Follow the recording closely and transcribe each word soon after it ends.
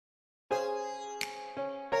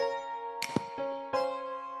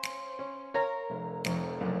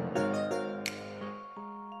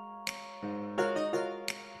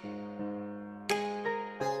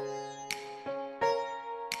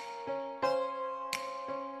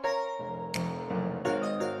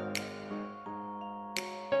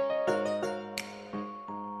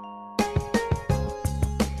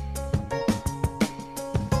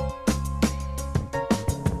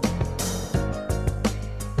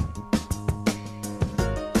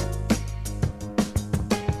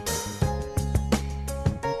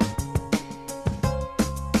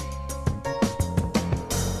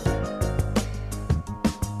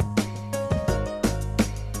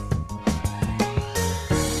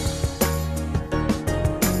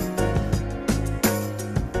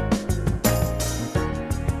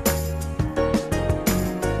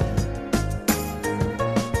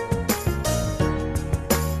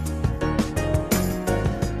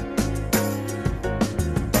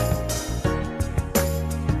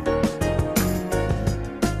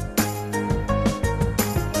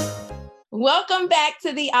Welcome back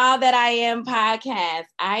to the All That I Am podcast.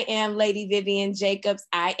 I am Lady Vivian Jacobs.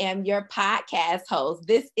 I am your podcast host.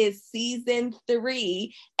 This is season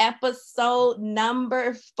 3, episode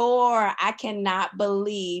number 4. I cannot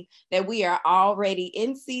believe that we are already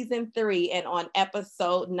in season 3 and on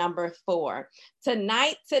episode number 4.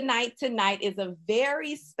 Tonight is a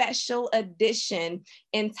very special edition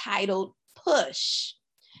entitled Push.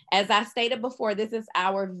 As I stated before, this is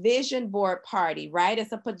our vision board party, right?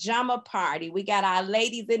 It's a pajama party. We got our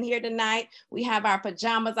ladies in here tonight. We have our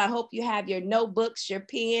pajamas. I hope you have your notebooks, your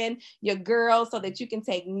pen, your girls, so that you can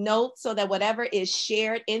take notes, so that whatever is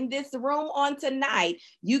shared in this room on tonight,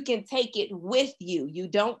 you can take it with you. You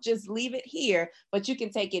don't just leave it here, but you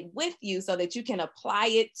can take it with you so that you can apply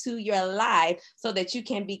it to your life so that you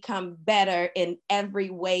can become better in every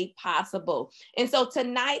way possible. And so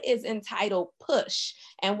tonight is entitled Push.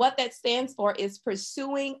 And what that stands for is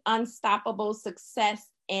pursuing unstoppable success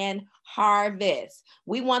and harvest.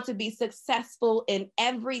 We want to be successful in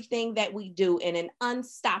everything that we do in an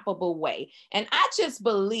unstoppable way. And I just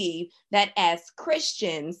believe that as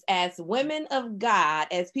Christians, as women of God,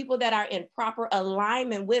 as people that are in proper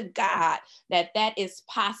alignment with God, that is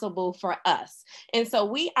possible for us. And so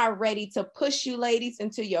we are ready to push you ladies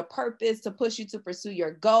into your purpose, to push you to pursue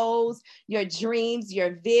your goals, your dreams,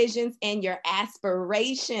 your visions, and your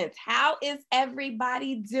aspirations. How is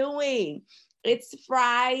everybody doing? It's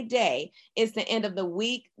Friday. It's the end of the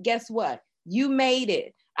week. Guess what? You made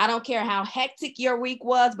it. I don't care how hectic your week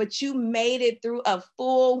was, but you made it through a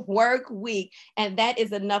full work week. And that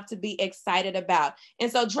is enough to be excited about.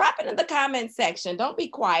 And so drop it in the comment section. Don't be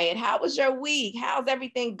quiet. How was your week? How's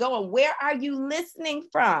everything going? Where are you listening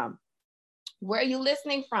from? Where are you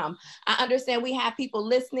listening from? I understand we have people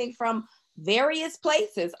listening from various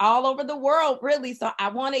places all over the world, really. So I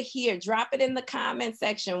want to hear, drop it in the comment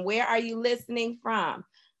section. Where are you listening from?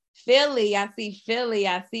 Philly, I see Philly.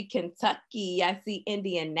 I see Kentucky. I see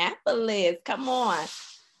Indianapolis. Come on.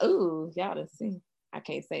 Ooh, y'all to see. I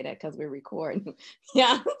can't say that because we're recording.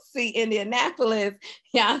 Y'all see Indianapolis.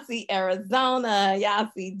 Y'all see Arizona. Y'all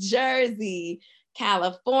see Jersey.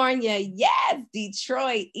 California. Yes,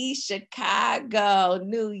 Detroit, East Chicago,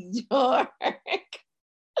 New York.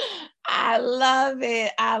 I love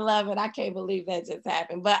it. I love it. I can't believe that just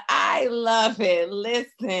happened, but I love it.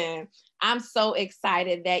 Listen, I'm so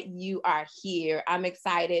excited that you are here. I'm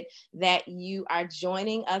excited that you are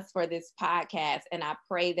joining us for this podcast, and I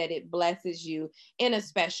pray that it blesses you in a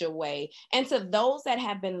special way. And to those that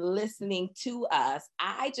have been listening to us,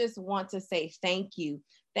 I just want to say thank you.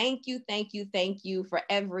 Thank you for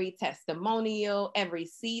every testimonial, every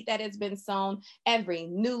seed that has been sown, every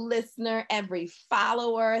new listener, every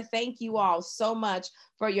follower. Thank you all so much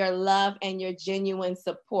for your love and your genuine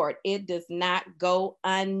support. It does not go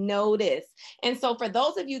unnoticed. And so for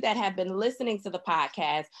those of you that have been listening to the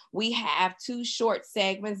podcast, we have 2 short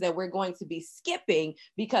segments that we're going to be skipping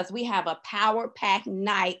because we have a power-packed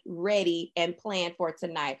night ready and planned for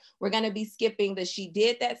tonight. We're going to be skipping the She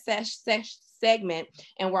Did That segment,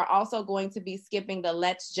 and we're also going to be skipping the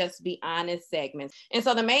Let's Just Be Honest segment. And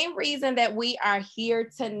so the main reason that we are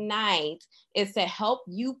here tonight is to help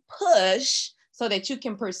you push so that you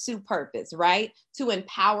can pursue purpose, right? To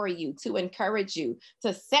empower you, to encourage you,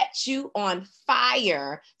 to set you on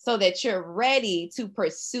fire so that you're ready to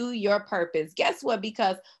pursue your purpose. Guess what?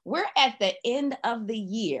 Because we're at the end of the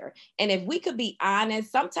year. And if we could be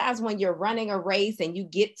honest, sometimes when you're running a race and you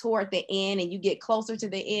get toward the end and you get closer to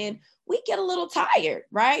the end, we get a little tired,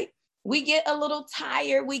 right? We get a little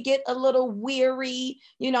tired. We get a little weary.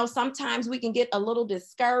 You know, sometimes we can get a little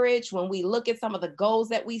discouraged when we look at some of the goals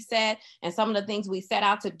that we set and some of the things we set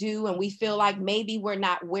out to do. And we feel like maybe we're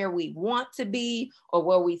not where we want to be or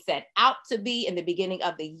where we set out to be in the beginning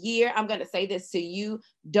of the year. I'm going to say this to you.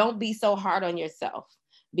 Don't be so hard on yourself.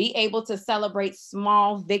 Be able to celebrate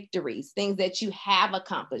small victories, things that you have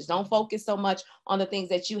accomplished. Don't focus so much on the things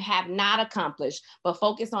that you have not accomplished, but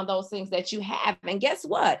focus on those things that you have. And guess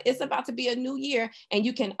what? It's about to be a new year, and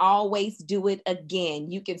you can always do it again.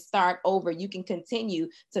 You can start over. You can continue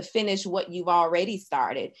to finish what you've already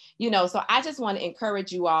started. You know, so I just want to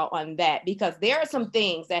encourage you all on that, because there are some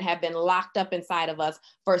things that have been locked up inside of us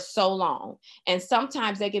for so long. And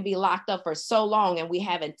sometimes they can be locked up for so long and we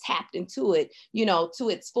haven't tapped into it, you know, to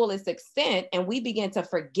its fullest extent, and we begin to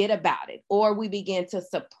forget about it or we begin to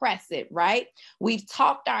suppress it, right? We've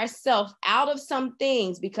talked ourselves out of some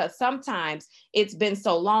things because sometimes it's been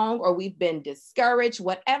so long or we've been discouraged,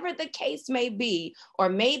 whatever the case may be, or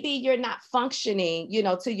maybe you're not functioning, you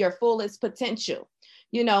know, to your fullest potential.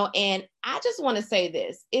 You know, and I just want to say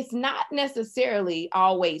this, it's not necessarily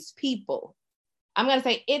always people. I'm going to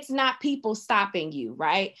say it's not people stopping you,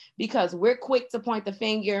 right? Because we're quick to point the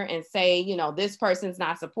finger and say, you know, this person's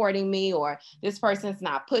not supporting me, or this person's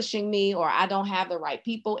not pushing me, or I don't have the right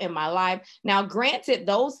people in my life. Now, granted,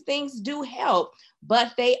 those things do help,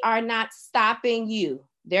 but they are not stopping you.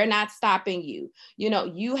 They're not stopping you. You know,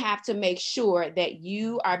 you have to make sure that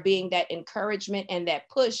you are being that encouragement and that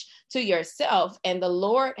push to yourself. And the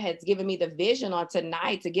Lord has given me the vision on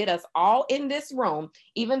tonight to get us all in this room,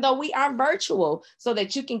 even though we are virtual, so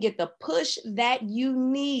that you can get the push that you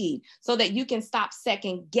need, so that you can stop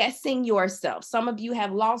second guessing yourself. Some of you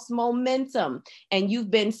have lost momentum and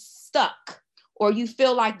you've been stuck, or you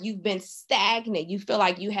feel like you've been stagnant. You feel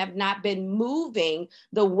like you have not been moving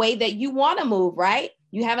the way that you want to move, right?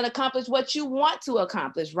 You haven't accomplished what you want to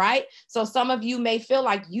accomplish, right? So some of you may feel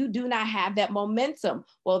like you do not have that momentum.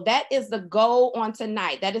 Well, that is the goal on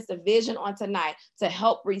tonight. That is the vision on tonight, to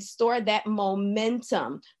help restore that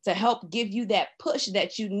momentum, to help give you that push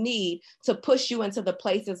that you need to push you into the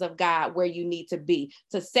places of God where you need to be,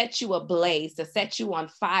 to set you ablaze, to set you on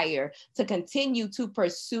fire, to continue to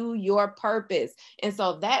pursue your purpose. And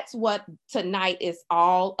so that's what tonight is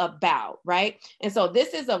all about, right? And so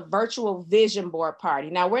this is a virtual vision board party.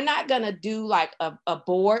 Now, we're not going to do like a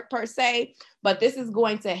board per se, but this is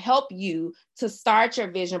going to help you to start your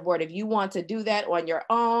vision board. If you want to do that on your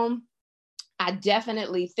own, I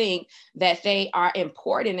definitely think that they are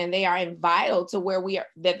important and they are vital to where we are,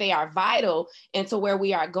 that they are vital into where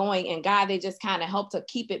we are going. And God, they just kind of help to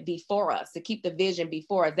keep it before us, to keep the vision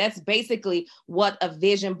before us. That's basically what a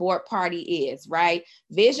vision board party is, right?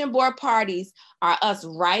 Vision board parties are us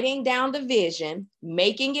writing down the vision,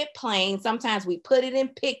 making it plain. Sometimes we put it in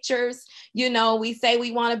pictures. You know, we say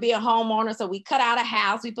we want to be a homeowner, so we cut out a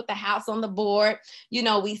house, we put the house on the board. You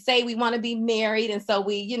know, we say we want to be married, and so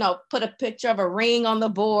we, you know, put a picture of a ring on the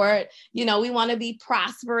board. You know, we want to be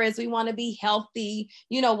prosperous, we want to be healthy,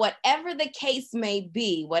 you know, whatever the case may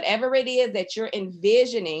be, whatever it is that you're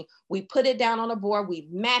envisioning, we put it down on a board, we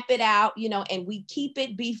map it out, you know, and we keep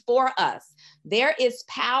it before us. There is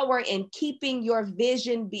power in keeping your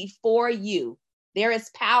vision before you. There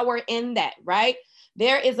is power in that, right?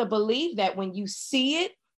 There is a belief that when you see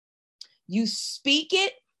it, you speak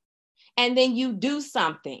it, and then you do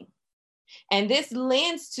something. And this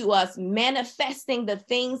lends to us manifesting the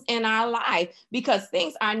things in our life, because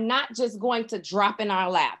things are not just going to drop in our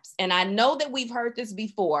laps. And I know that we've heard this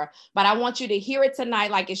before, but I want you to hear it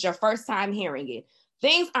tonight like it's your first time hearing it.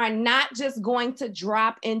 Things are not just going to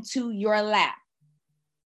drop into your lap.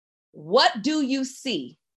 What do you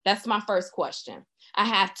see? That's my first question. I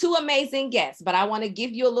have two amazing guests, but I want to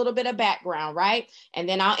give you a little bit of background, right? And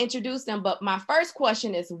then I'll introduce them. But my first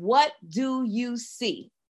question is, what do you see?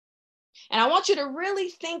 And I want you to really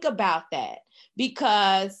think about that,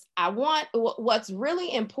 because what's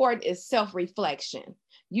really important is self-reflection.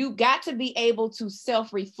 You got to be able to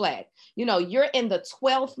self-reflect. You know, you're in the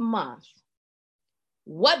 12th month.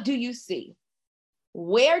 What do you see?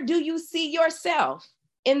 Where do you see yourself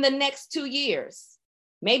in the next 2 years?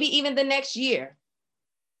 Maybe even the next year.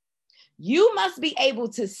 You must be able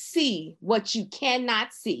to see what you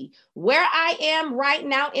cannot see. Where I am right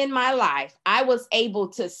now in my life, I was able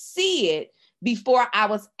to see it before I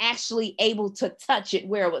was actually able to touch it,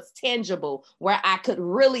 where it was tangible, where I could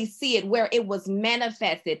really see it, where it was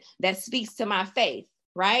manifested. That speaks to my faith,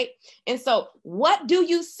 right? And so what do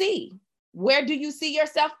you see? Where do you see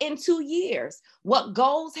yourself in 2 years? What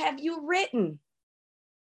goals have you written?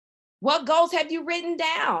 What goals have you written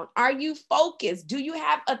down? Are you focused? Do you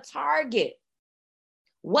have a target?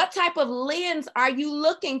 What type of lens are you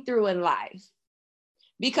looking through in life?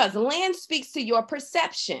 Because lens speaks to your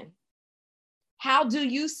perception. How do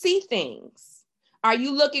you see things? Are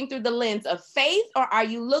you looking through the lens of faith, or are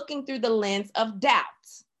you looking through the lens of doubt?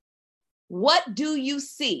 What do you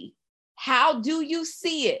see? How do you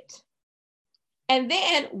see it? And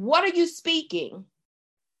then what are you speaking?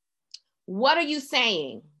 What are you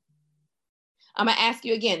saying? I'm going to ask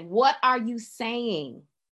you again, what are you saying?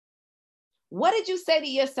 What did you say to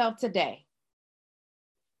yourself today?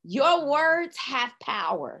 Your words have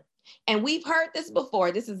power. And we've heard this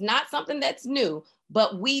before. This is not something that's new,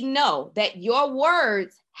 but we know that your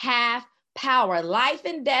words have power. Life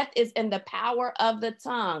and death is in the power of the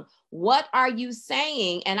tongue. What are you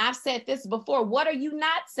saying? And I've said this before. What are you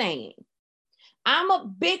not saying? I'm a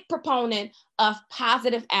big proponent of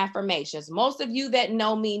positive affirmations. Most of you that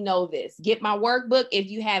know me know this. Get my workbook if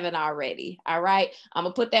you haven't already. All right. I'm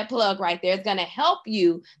going to put that plug right there. It's going to help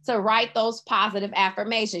you to write those positive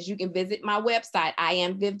affirmations. You can visit my website,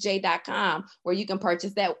 iamvivj.com, where you can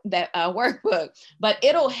purchase that workbook. But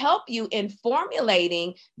it'll help you in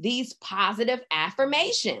formulating these positive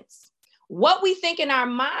affirmations. What we think in our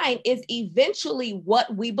mind is eventually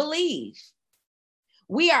what we believe.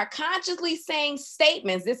 We are consciously saying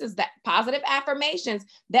statements. This is the positive affirmations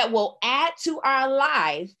that will add to our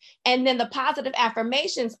life. And then the positive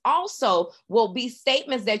affirmations also will be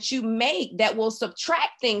statements that you make that will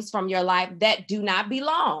subtract things from your life that do not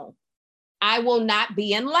belong. I will not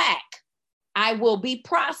be in lack. I will be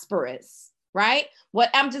prosperous, right? What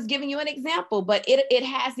I'm just giving you an example, but it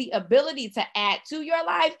has the ability to add to your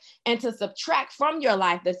life and to subtract from your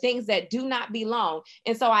life the things that do not belong.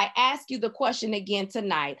 And so I ask you the question again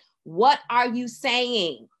tonight, what are you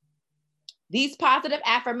saying? These positive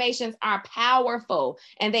affirmations are powerful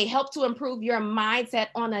and they help to improve your mindset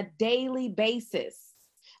on a daily basis.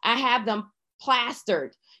 I have them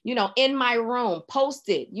plastered, in my room,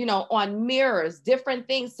 posted, on mirrors, different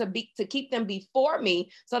things to keep them before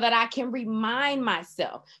me so that I can remind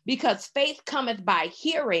myself, because faith cometh by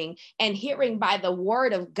hearing and hearing by the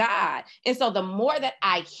word of God. And so the more that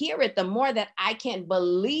I hear it, the more that I can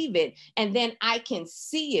believe it, and then I can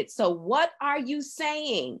see it. So what are you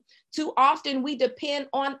saying? Too often we depend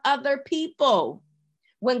on other people,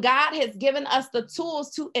 when God has given us the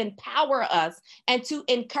tools to empower us and to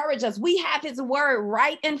encourage us. We have his word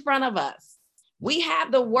right in front of us. We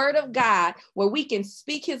have the word of God where we can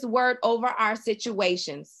speak his word over our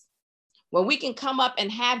situations, where we can come up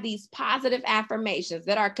and have these positive affirmations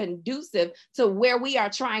that are conducive to where we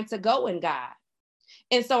are trying to go in God.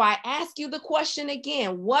 And so I ask you the question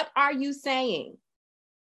again, what are you saying?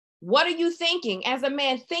 What are you thinking? As a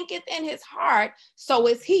man thinketh in his heart, so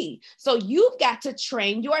is he. So you've got to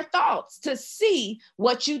train your thoughts to see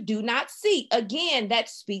what you do not see. Again, that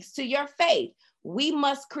speaks to your faith. We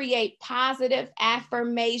must create positive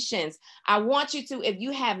affirmations. I want you to, if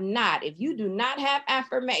you do not have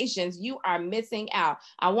affirmations, you are missing out.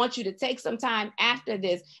 I want you to take some time after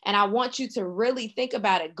this, and I want you to really think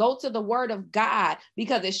about it. Go to the word of God,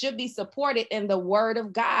 because it should be supported in the word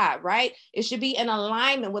of God, right? It should be in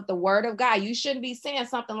alignment with the word of God. You shouldn't be saying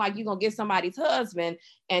something like you're going to get somebody's husband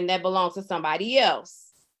and that belongs to somebody else.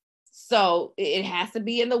 So it has to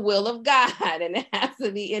be in the will of God, and it has to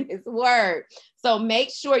be in his word. So make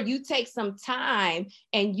sure you take some time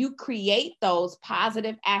and you create those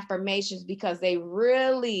positive affirmations, because they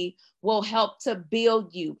really will help to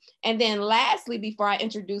build you. And then lastly, before I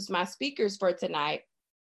introduce my speakers for tonight,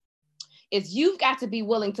 is you've got to be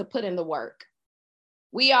willing to put in the work.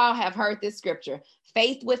 We all have heard this scripture: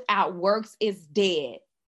 faith without works is dead.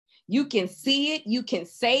 You can see it, you can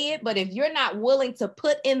say it, but if you're not willing to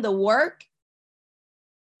put in the work,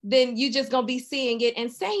 then you're just going to be seeing it and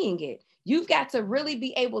saying it. You've got to really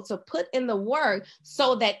be able to put in the work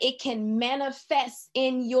so that it can manifest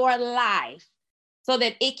in your life, so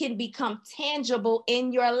that it can become tangible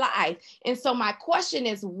in your life. And so my question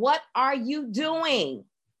is, what are you doing?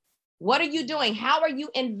 What are you doing? How are you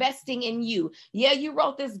investing in you? Yeah, you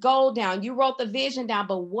wrote this goal down, you wrote the vision down,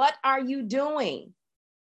 but what are you doing?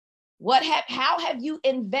 How have you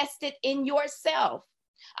invested in yourself?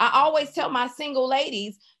 I always tell my single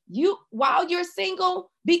ladies, while you're single,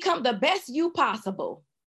 become the best you possible.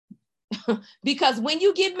 Because when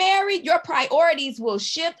you get married, your priorities will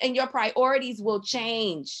shift and your priorities will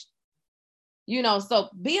change. So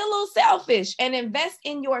be a little selfish and invest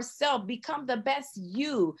in yourself. Become the best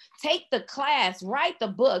you. Take the class, write the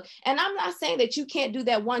book. And I'm not saying that you can't do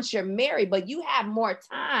that once you're married, but you have more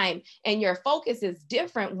time and your focus is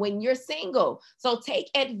different when you're single. So take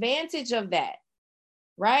advantage of that,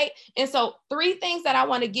 right? And so 3 things that I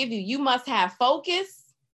want to give you: you must have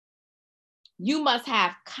focus, you must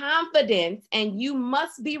have confidence, and you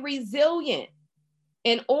must be resilient.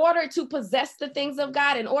 In order to possess the things of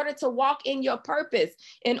God, in order to walk in your purpose,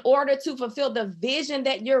 in order to fulfill the vision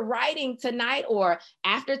that you're writing tonight or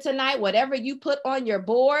after tonight, whatever you put on your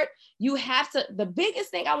board, you have to. The biggest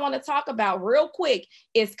thing I want to talk about real quick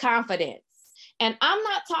is confidence. And I'm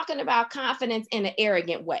not talking about confidence in an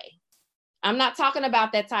arrogant way. I'm not talking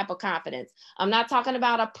about that type of confidence. I'm not talking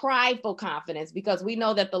about a prideful confidence, because we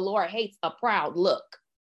know that the Lord hates a proud look.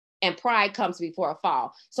 And pride comes before a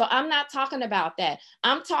fall. So I'm not talking about that.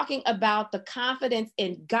 I'm talking about the confidence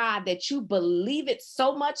in God, that you believe it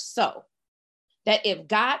so much so that if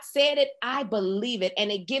God said it, I believe it.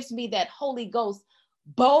 And it gives me that Holy Ghost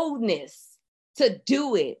boldness to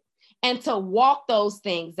do it and to walk those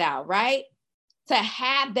things out, right? To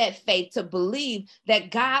have that faith, to believe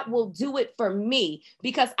that God will do it for me.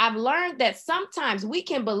 Because I've learned that sometimes we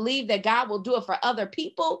can believe that God will do it for other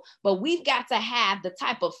people, but we've got to have the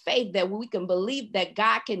type of faith that we can believe that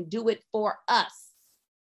God can do it for us.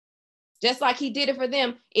 Just like he did it for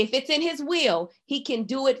them. If it's in his will, he can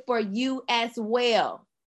do it for you as well.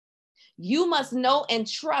 You must know and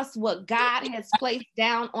trust what God has placed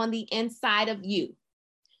down on the inside of you.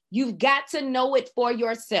 You've got to know it for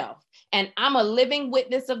yourself. And I'm a living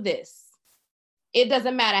witness of this. It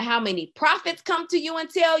doesn't matter how many prophets come to you and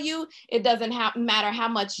tell you. It doesn't matter how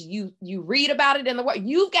much you read about it in the word.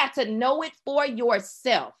 You've got to know it for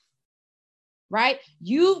yourself, right?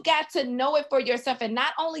 You've got to know it for yourself. And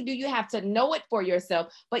not only do you have to know it for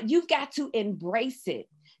yourself, but you've got to embrace it.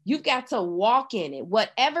 You've got to walk in it,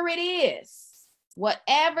 whatever it is.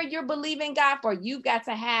 Whatever you're believing God for, you've got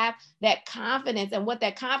to have that confidence. And what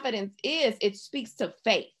that confidence is, it speaks to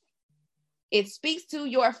faith. It speaks to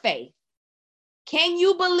your faith. Can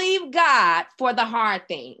you believe God for the hard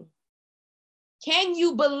thing? Can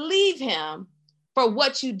you believe him for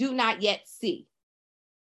what you do not yet see?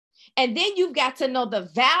 And then you've got to know the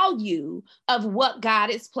value of what God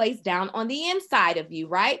has placed down on the inside of you,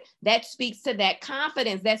 right? That speaks to that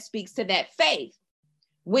confidence. That speaks to that faith.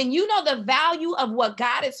 When you know the value of what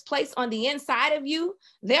God has placed on the inside of you,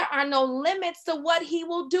 there are no limits to what he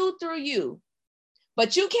will do through you.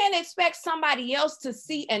 But you can't expect somebody else to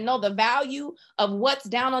see and know the value of what's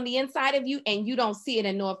down on the inside of you, and you don't see it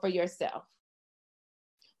and know it for yourself.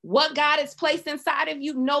 What God has placed inside of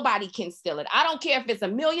you, nobody can steal it. I don't care if it's a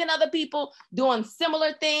million other people doing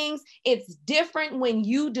similar things. It's different when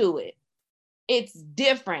you do it. It's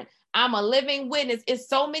different. I'm a living witness. It's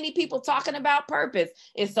so many people talking about purpose.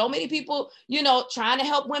 It's so many people, trying to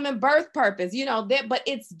help women birth purpose, but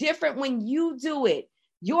it's different when you do it.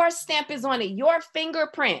 Your stamp is on it, your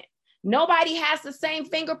fingerprint. Nobody has the same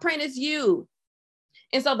fingerprint as you.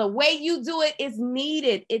 And so the way you do it is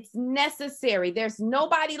needed. It's necessary. There's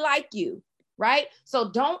nobody like you, right?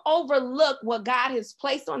 So don't overlook what God has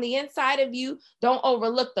placed on the inside of you. Don't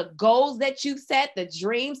overlook the goals that you've set, the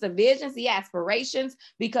dreams, the visions, the aspirations,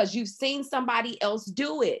 because you've seen somebody else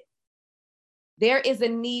do it. There is a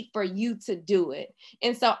need for you to do it.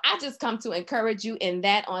 And so I just come to encourage you in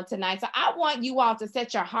that on tonight. So I want you all to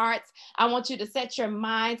set your hearts. I want you to set your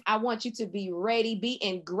minds. I want you to be ready, be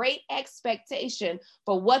in great expectation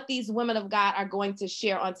for what these women of God are going to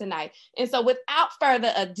share on tonight. And so without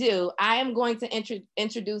further ado, I am going to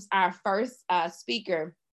introduce our first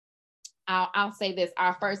speaker. I'll say this,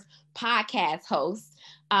 our first podcast host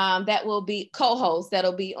that will be co-host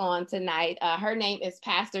that'll be on tonight. Her name is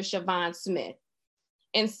Pastor Siobhan Smith.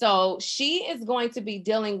 And so she is going to be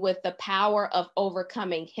dealing with the power of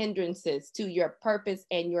overcoming hindrances to your purpose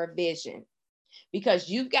and your vision. Because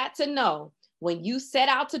you've got to know, when you set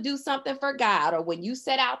out to do something for God, or when you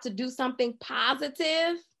set out to do something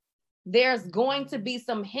positive, there's going to be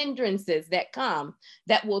some hindrances that come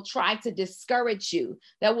that will try to discourage you,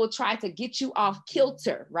 that will try to get you off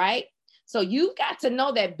kilter, right? So you've got to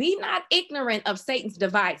know that. Be not ignorant of Satan's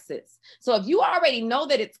devices. So if you already know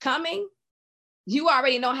that it's coming, you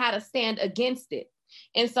already know how to stand against it.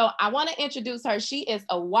 And so I want to introduce her. She is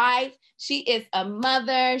a wife. She is a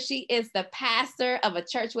mother. She is the pastor of a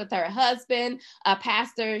church with her husband,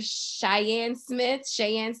 Pastor Cheyenne Smith.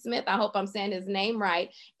 I hope I'm saying his name right.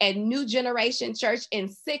 At New Generation Church in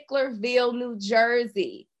Sicklerville, New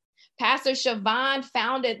Jersey. Pastor Siobhan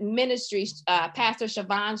founded ministries, Pastor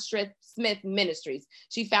Siobhan Smith Ministries.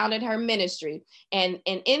 She founded her ministry. And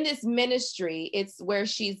in this ministry, it's where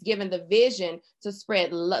she's given the vision to spread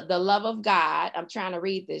the love of God. I'm trying to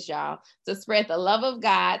read this, y'all. To spread the love of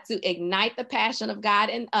God, to ignite the passion of God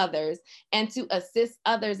in others, and to assist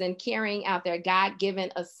others in carrying out their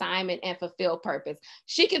God-given assignment and fulfill purpose.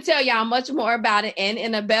 She can tell y'all much more about it, and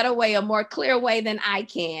in a better way, a more clear way than I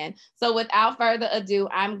can. So without further ado,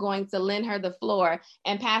 I'm going to lend her the floor.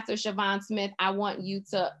 And Pastor Siobhan Smith, I want you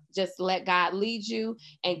to just let God lead you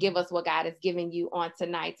and give us what God has given you on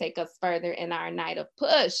tonight. Take us further in our night of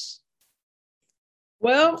push.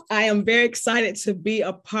 Well, I am very excited to be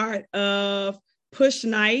a part of Push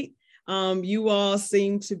Night. You all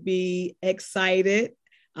seem to be excited.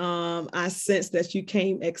 I sense that you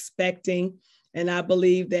came expecting, and I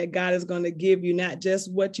believe that God is going to give you not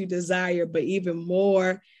just what you desire, but even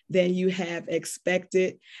more than you have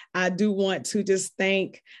expected. I do want to just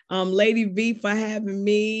thank Lady V for having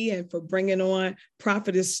me and for bringing on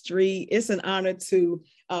Prophetess Street. It's an honor to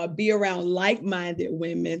be around like-minded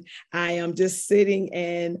women. I am just sitting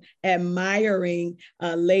and admiring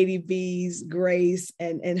Lady V's grace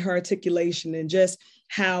and her articulation, and just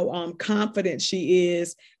how confident she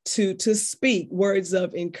is to speak words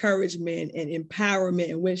of encouragement and empowerment.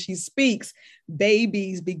 And when she speaks,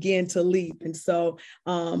 babies begin to leap. And so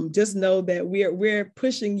just know that we're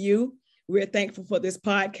pushing you. We're thankful for this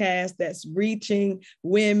podcast that's reaching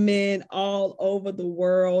women all over the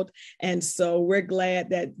world. And so we're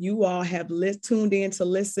glad that you all have tuned in to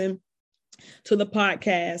listen. to the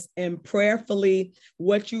podcast, and prayerfully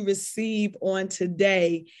what you receive on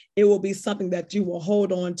today, it will be something that you will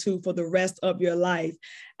hold on to for the rest of your life.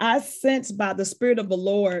 I sense by the Spirit of the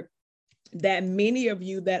Lord that many of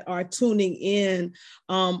you that are tuning in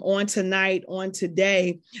on tonight, on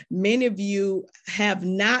today, many of you have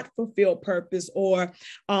not fulfilled purpose, or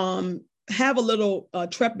have a little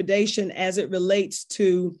trepidation as it relates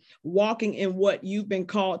to walking in what you've been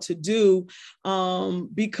called to do,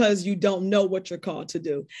 because you don't know what you're called to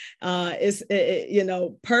do.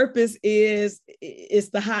 Purpose is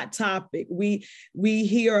the hot topic. We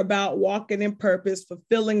hear about walking in purpose,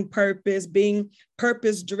 fulfilling purpose, being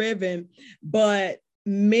purpose driven, but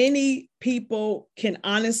many people can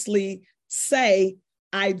honestly say,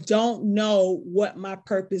 I don't know what my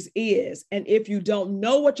purpose is. And if you don't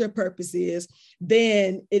know what your purpose is,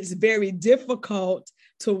 then it's very difficult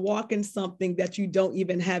to walk in something that you don't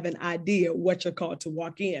even have an idea what you're called to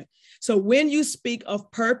walk in. So when you speak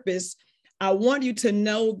of purpose, I want you to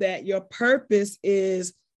know that your purpose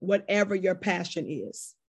is whatever your passion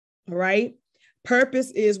is. All right.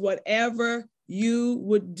 Purpose is whatever you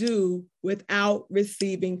would do without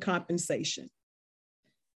receiving compensation.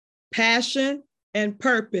 Passion and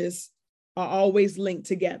purpose are always linked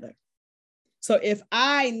together. So if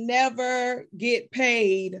I never get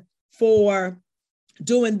paid for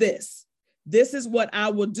doing this, this is what I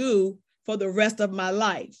will do for the rest of my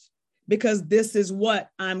life, because this is what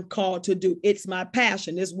I'm called to do. It's my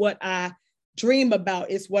passion. It's what I dream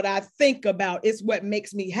about. It's what I think about. It's what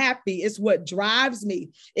makes me happy. It's what drives me.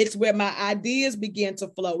 It's where my ideas begin to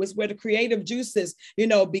flow. It's where the creative juices,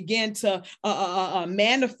 begin to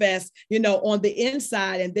manifest, on the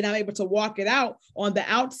inside. And then I'm able to walk it out on the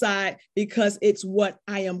outside, because it's what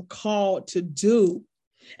I am called to do.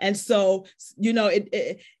 And so,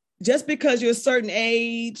 just because you're a certain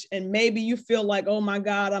age and maybe you feel like, oh my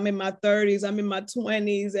God, I'm in my 30s, I'm in my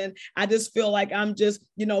 20s, and I just feel like I'm just,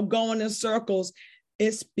 going in circles.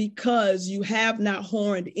 It's because you have not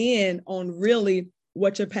honed in on really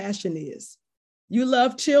what your passion is. You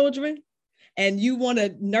love children and you want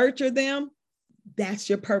to nurture them. That's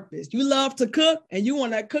your purpose. You love to cook and you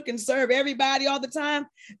want to cook and serve everybody all the time.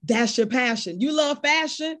 That's your passion. You love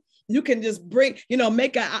fashion. You can just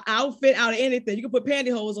make an outfit out of anything. You can put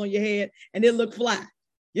pantyhose on your head and it look fly.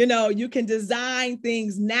 You can design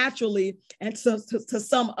things naturally. And so to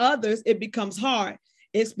some others, it becomes hard.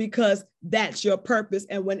 It's because that's your purpose.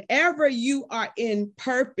 And whenever you are in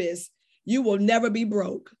purpose, you will never be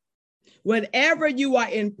broke. Whenever you are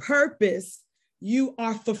in purpose, you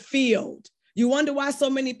are fulfilled. You wonder why so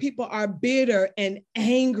many people are bitter and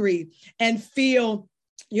angry and feel,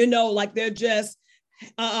 like they're just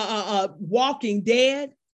walking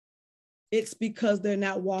dead. It's because they're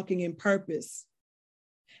not walking in purpose.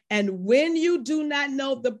 And when you do not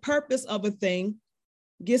know the purpose of a thing,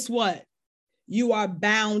 guess what? You are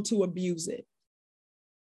bound to abuse it.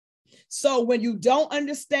 So when you don't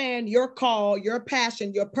understand your call, your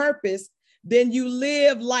passion, your purpose, then you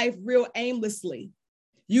live life real aimlessly.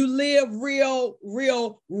 You live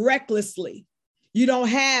real recklessly. You don't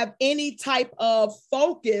have any type of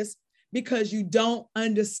focus because you don't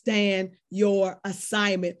understand your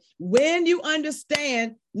assignment. When you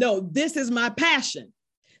understand, no, this is my passion.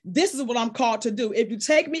 This is what I'm called to do. If you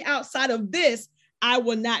take me outside of this, I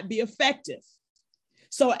will not be effective.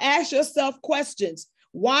 So ask yourself questions.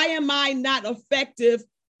 Why am I not effective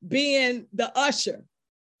being the usher?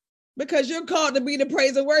 Because you're called to be the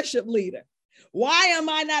praise and worship leader. Why am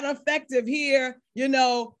I not effective here,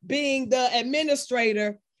 being the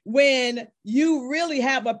administrator, when you really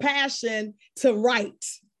have a passion to write?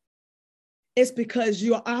 It's because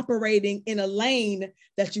you're operating in a lane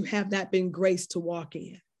that you have not been graced to walk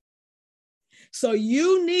in. So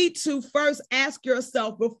you need to first ask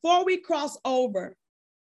yourself, before we cross over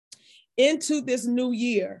into this new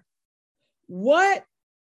year, what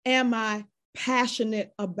am I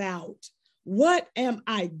passionate about? What am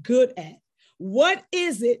I good at? What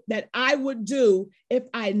is it that I would do if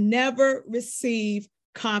I never receive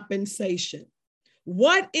compensation?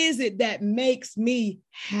 What is it that makes me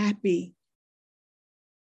happy?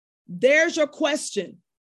 There's your question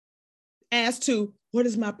as to what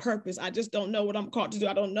is my purpose? I just don't know what I'm called to do.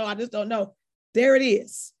 I don't know. I just don't know. There it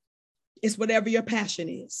is. It's whatever your passion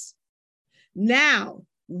is. Now,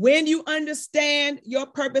 when you understand your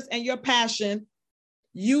purpose and your passion,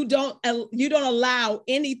 you don't allow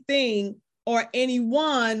anything or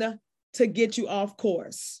anyone to get you off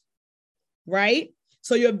course, right?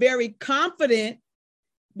 So you're very confident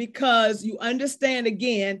because you understand,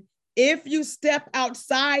 again, if you step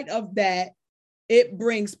outside of that, it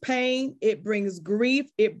brings pain, it brings grief,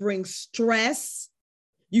 it brings stress,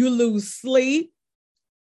 You lose sleep.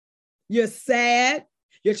 You're sad.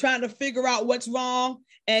 You're trying to figure out what's wrong.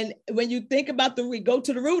 And when you think about go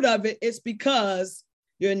to the root of it, it's because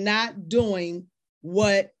you're not doing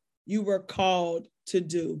what you were called to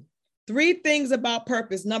do. 3 things about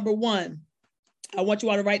purpose. Number 1, I want you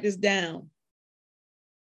all to write this down.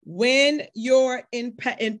 When you're in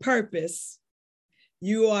purpose,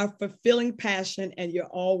 you are fulfilling passion and you're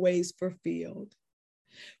always fulfilled.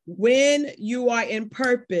 When you are in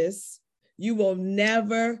purpose, you will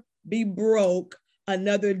never be broke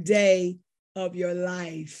another day of your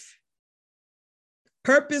life.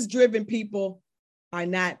 Purpose-driven people are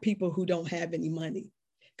not people who don't have any money,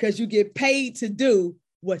 because you get paid to do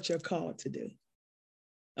what you're called to do.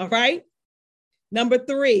 All right? Number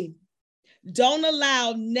 3, don't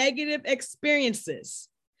allow negative experiences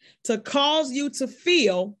to cause you to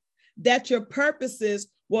feel that your purposes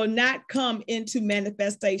will not come into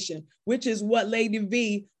manifestation, which is what Lady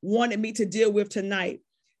V wanted me to deal with tonight.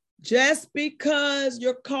 Just because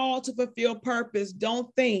you're called to fulfill purpose,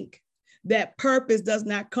 don't think that purpose does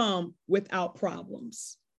not come without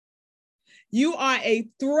problems. You are a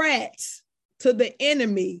threat to the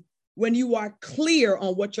enemy when you are clear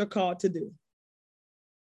on what you're called to do.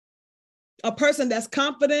 A person that's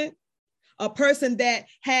confident, a person that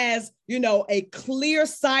has, a clear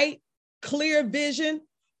sight, clear vision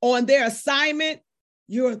on their assignment,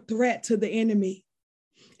 you're a threat to the enemy.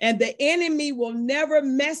 And the enemy will never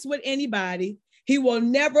mess with anybody. He will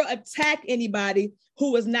never attack anybody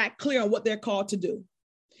who is not clear on what they're called to do.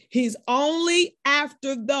 He's only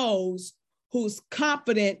after those who's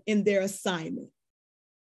confident in their assignment.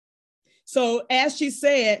 So as she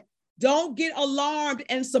said, don't get alarmed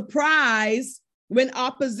and surprised when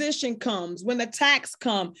opposition comes, when attacks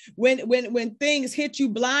come, when things hit you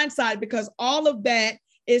blindside, because all of that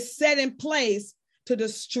is set in place to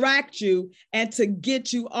distract you and to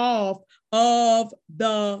get you off of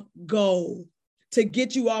the goal, to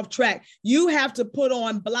get you off track. You have to put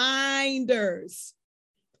on blinders.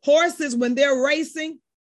 Horses, when they're racing,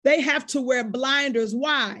 they have to wear blinders.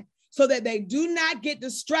 Why? So that they do not get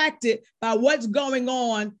distracted by what's going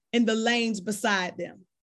on in the lanes beside them.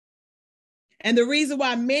 And the reason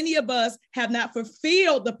why many of us have not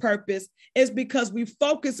fulfilled the purpose is because we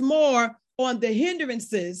focus more on the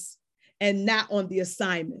hindrances and not on the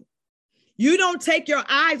assignment. You don't take your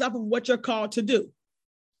eyes off of what you're called to do.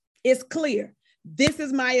 It's clear. This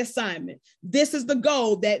is my assignment. This is the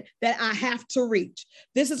goal that I have to reach.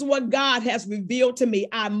 This is what God has revealed to me.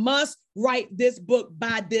 I must write this book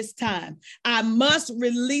by this time. I must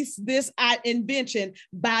release this invention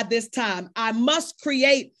by this time. I must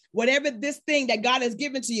create whatever this thing that God has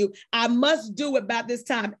given to you. I must do it by this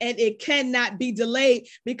time. And it cannot be delayed,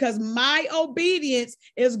 because my obedience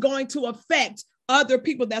is going to affect other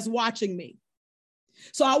people that's watching me.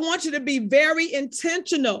 So I want you to be very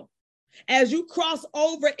intentional as you cross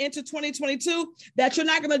over into 2022, that you're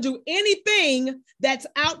not going to do anything that's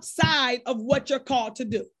outside of what you're called to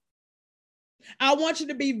do. I want you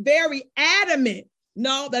to be very adamant.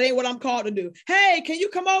 No, that ain't what I'm called to do. Hey, can you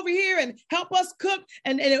come over here and help us cook?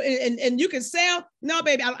 And you can sell? No,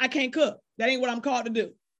 baby, I can't cook. That ain't what I'm called to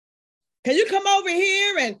do. Can you come over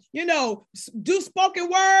here and, do spoken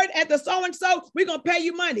word at the so-and-so? We're going to pay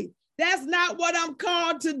you money. That's not what I'm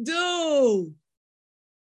called to do.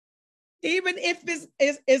 Even if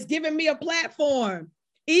it's giving me a platform,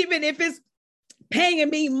 even if it's paying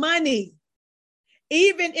me money,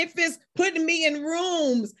 even if it's putting me in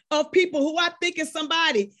rooms of people who I think is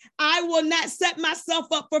somebody, I will not set myself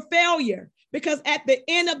up for failure, because at the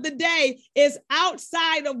end of the day, it's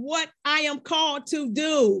outside of what I am called to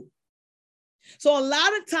do. So a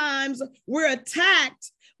lot of times we're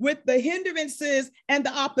attacked with the hindrances and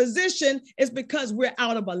the opposition is because we're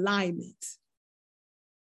out of alignment.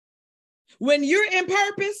 When you're in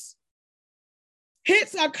purpose,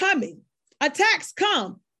 hits are coming, attacks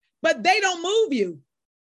come, but they don't move you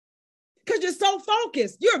because you're so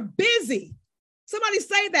focused. You're busy. Somebody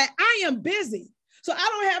say that. I am busy. So I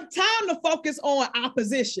don't have time to focus on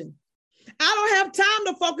opposition. I don't have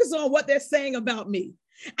time to focus on what they're saying about me.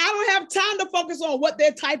 I don't have time to focus on what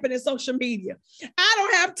they're typing in social media. I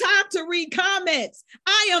don't have time to read comments.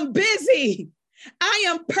 I am busy. I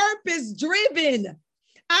am purpose driven.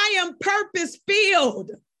 I am purpose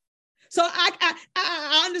filled. So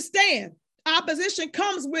I understand opposition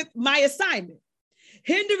comes with my assignment.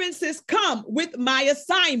 Hindrances come with my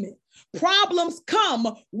assignment. Problems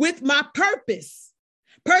come with my purpose.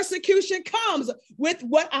 Persecution comes with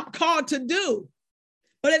what I'm called to do.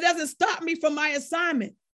 But it doesn't stop me from my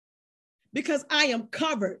assignment, because I am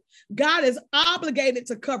covered. God is obligated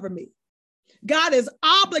to cover me. God is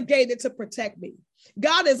obligated to protect me.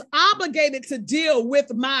 God is obligated to deal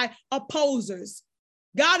with my opposers.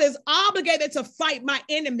 God is obligated to fight my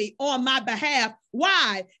enemy on my behalf.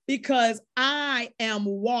 Why? Because I am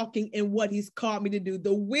walking in what he's called me to do.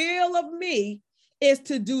 The will of me is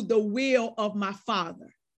to do the will of my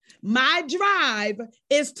Father. My drive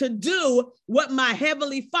is to do what my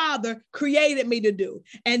Heavenly Father created me to do,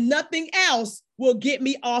 and nothing else will get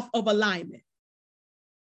me off of alignment.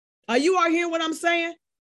 Are you all hearing what I'm saying?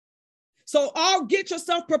 So I'll get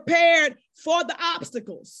yourself prepared for the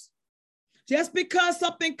obstacles. Just because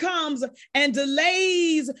something comes and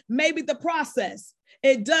delays maybe the process,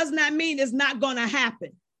 it does not mean it's not going to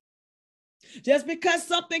happen. Just because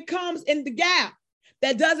something comes in the gap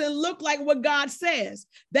that doesn't look like what God says,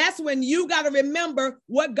 that's when you got to remember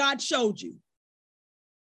what God showed you.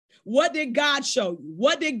 What did God show you?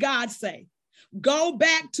 What did God say? Go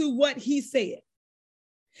back to what he said.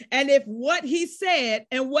 And if what he said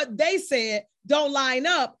and what they said don't line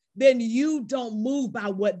up, then you don't move by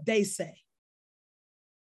what they say.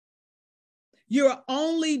 You're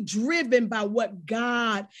only driven by what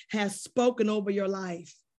God has spoken over your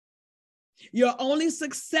life. You're only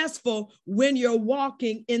successful when you're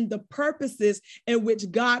walking in the purposes in which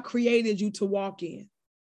God created you to walk in.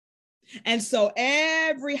 And so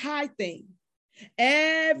every high thing,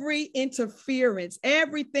 every interference,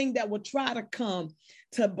 everything that will try to come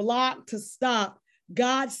to block, to stop,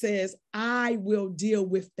 God says, I will deal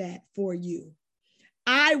with that for you.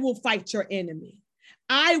 I will fight your enemy.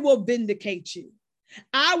 I will vindicate you.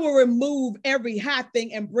 I will remove every high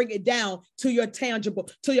thing and bring it down to your tangible,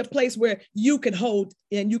 to your place where you can hold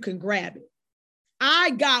and you can grab it.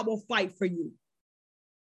 God, will fight for you.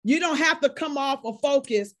 You don't have to come off of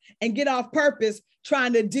focus and get off purpose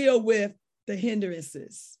trying to deal with the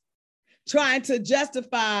hindrances, trying to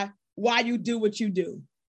justify why you do what you do.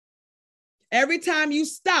 Every time you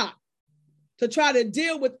stop to try to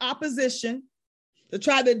deal with opposition, to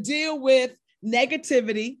try to deal with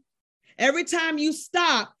negativity, every time you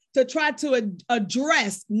stop to try to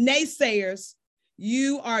address naysayers,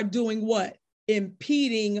 you are doing what?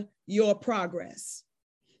 Impeding your progress.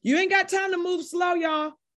 You ain't got time to move slow,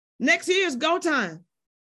 y'all. Next year is go time.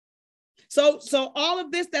 So all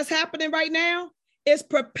of this that's happening right now is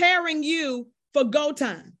preparing you for go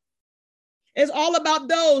time. It's all about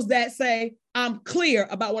those that say, I'm clear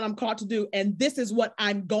about what I'm called to do, and this is what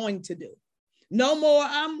I'm going to do. No more,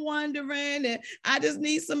 I'm wondering, and I just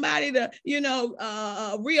need somebody to,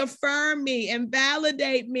 reaffirm me and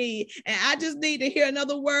validate me. And I just need to hear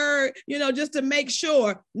another word, just to make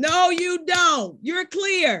sure. No, you don't. You're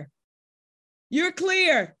clear. You're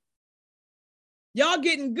clear. Y'all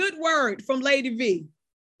getting good word from Lady V.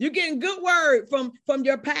 You're getting good word from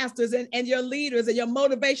your pastors and your leaders and your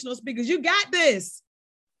motivational speakers. You got this.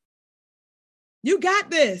 You got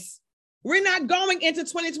this. We're not going into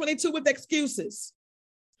 2022 with excuses.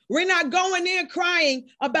 We're not going in crying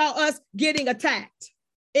about us getting attacked.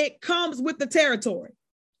 It comes with the territory.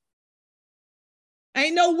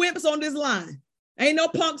 Ain't no wimps on this line. Ain't no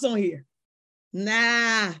punks on here.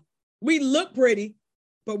 Nah, we look pretty,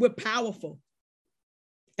 but we're powerful.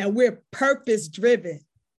 And we're purpose driven.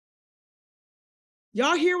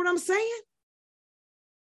 Y'all hear what I'm saying?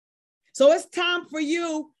 So it's time for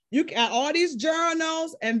you. You got all these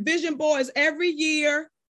journals and vision boards every year,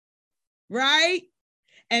 right?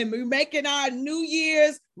 And we're making our New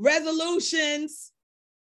Year's resolutions.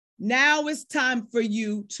 Now it's time for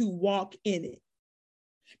you to walk in it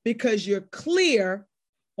because you're clear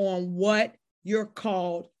on what you're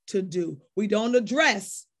called to do. We don't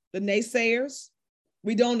address the naysayers.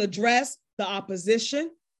 We don't address the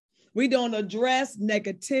opposition. We don't address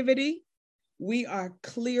negativity. We are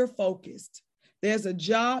clear focused. There's a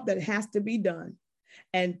job that has to be done,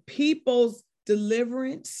 and people's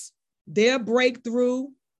deliverance, their breakthrough,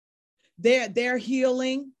 their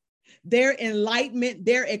healing, their enlightenment,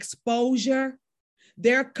 their exposure,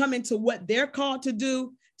 their coming to what they're called to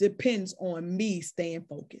do depends on me staying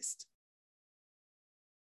focused.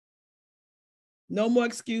 No more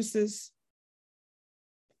excuses.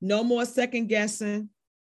 No more second guessing.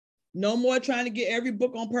 No more trying to get every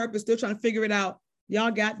book on purpose, still trying to figure it out. Y'all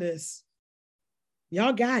got this.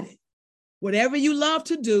 Y'all got it. Whatever you love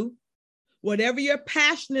to do, whatever you're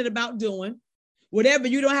passionate about doing, whatever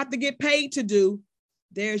you don't have to get paid to do,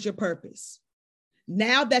 there's your purpose.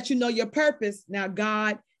 Now that you know your purpose, now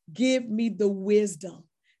God, give me the wisdom,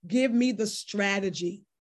 give me the strategy,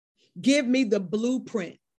 give me the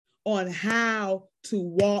blueprint on how to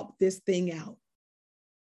walk this thing out.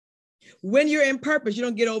 When you're in purpose, you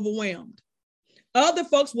don't get overwhelmed. Other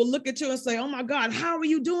folks will look at you and say, oh my God, how are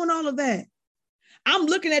you doing all of that? I'm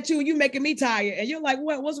looking at you and you making me tired. And you're like,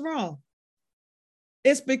 what's wrong?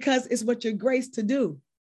 It's because it's what you're graced to do.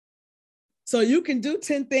 So you can do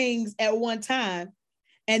 10 things at one time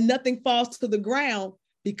and nothing falls to the ground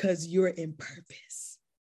because you're in purpose.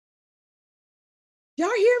 Y'all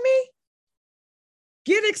hear me?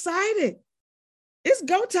 Get excited. It's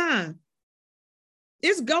go time.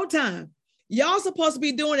 It's go time. Y'all supposed to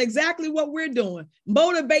be doing exactly what we're doing,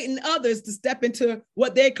 motivating others to step into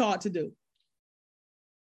what they're called to do.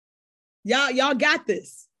 Y'all got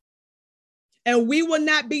this. And we will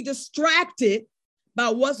not be distracted by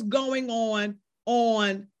what's going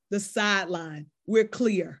on the sideline. We're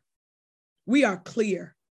clear. We are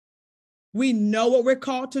clear. We know what we're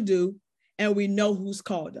called to do, and we know who's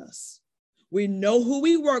called us. We know who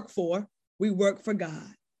we work for. We work for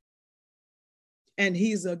God. And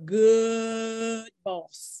he's a good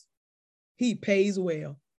boss. He pays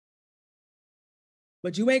well.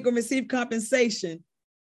 But you ain't going to receive compensation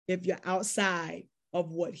if you're outside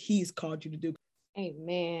of what he's called you to do.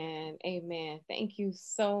 Amen. Amen. Thank you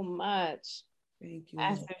so much. Thank you,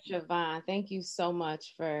 Pastor Javon. Thank you so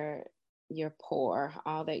much for your pour,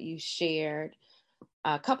 all that you shared.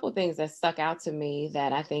 A couple of things that stuck out to me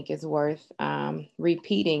that I think is worth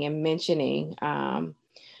repeating and mentioning.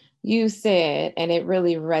 You said, and it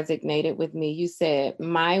really resonated with me, you said,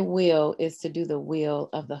 my will is to do the will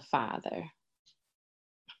of the Father.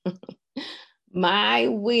 My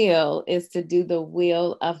will is to do the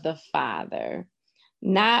will of the Father,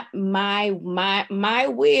 not my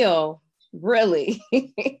will, really.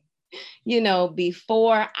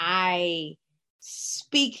 Before I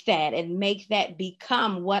speak that and make that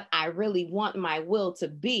become what I really want my will to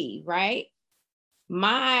be, right?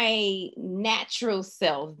 My natural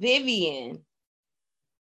self, Vivian,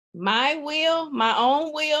 my will, my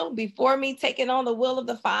own will, before me taking on the will of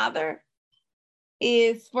the Father,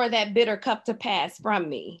 is for that bitter cup to pass from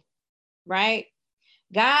me, right?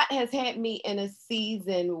 God has had me in a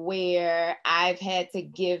season where I've had to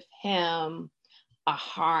give him a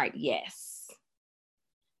hard yes.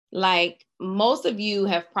 Like most of you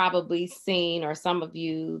have probably seen, or some of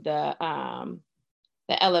you, the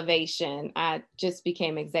elevation. I just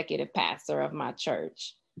became executive pastor of my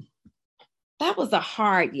church. That was a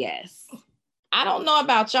hard yes. I don't know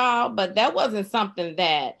about y'all, but that wasn't something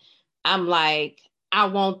that I'm like, I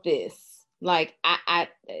want this. Like I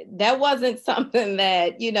that wasn't something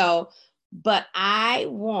that, but I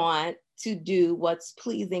want to do what's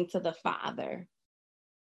pleasing to the Father.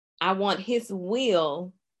 I want his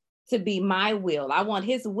will to be my will. I want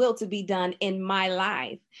his will to be done in my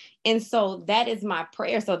life. And so that is my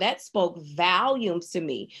prayer. So that spoke volumes to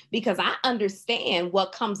me because I understand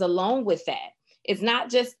what comes along with that. It's not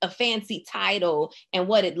just a fancy title and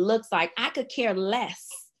what it looks like. I could care less.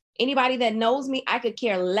 Anybody that knows me, I could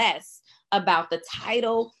care less about the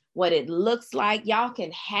title, what it looks like. Y'all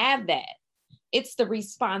can have that. It's the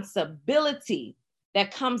responsibility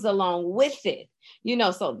that comes along with it.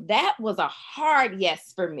 So that was a hard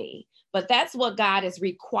yes for me, but that's what God is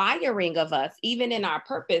requiring of us, even in our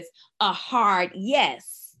purpose, a hard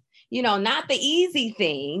yes, not the easy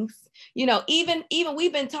things, even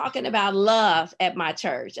we've been talking about love at my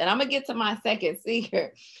church, and I'm gonna get to my second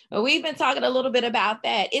speaker, but we've been talking a little bit about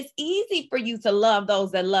that. It's easy for you to love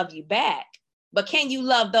those that love you back, but can you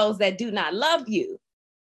love those that do not love you?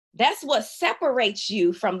 That's what separates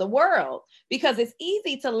you from the world, because it's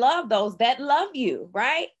easy to love those that love you,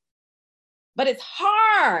 right? But it's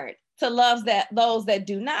hard to love those that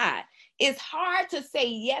do not. It's hard to say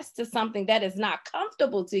yes to something that is not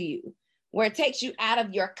comfortable to you, where it takes you out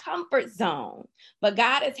of your comfort zone. But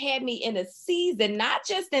God has had me in a season, not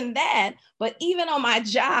just in that, but even on my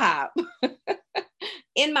job,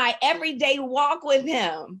 in my everyday walk with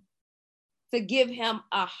him, to give him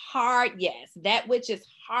a hard yes, that which is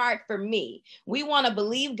hard for me. We want to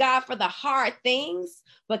believe God for the hard things,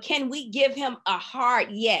 but can we give him a hard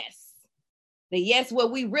yes? The yes where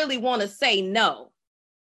we really want to say no.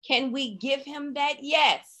 Can we give him that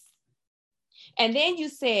yes? And then you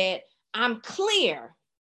said, I'm clear.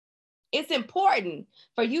 It's important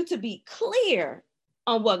for you to be clear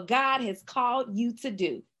on what God has called you to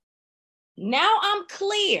do. Now I'm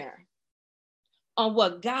clear on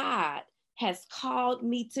what God has called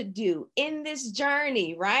me to do in this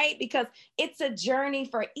journey, right? Because it's a journey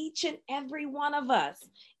for each and every one of us.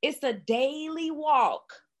 It's a daily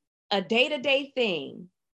walk, a day-to-day thing.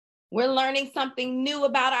 We're learning something new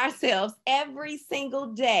about ourselves every single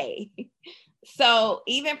day. So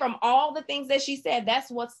even from all the things that she said, that's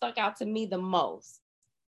what stuck out to me the most.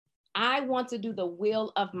 I want to do the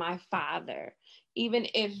will of my Father, even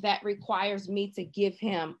if that requires me to give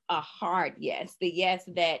him a hard yes, the yes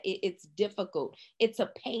that it's difficult. It's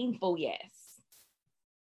a painful yes.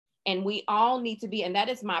 And we all need to be, and that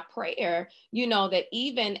is my prayer, you know, that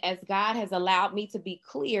even as God has allowed me to be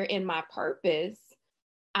clear in my purpose,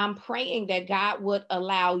 I'm praying that God would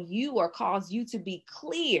allow you or cause you to be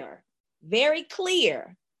clear, very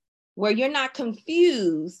clear, where you're not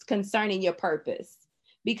confused concerning your purpose,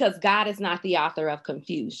 because God is not the author of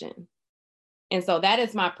confusion. And so that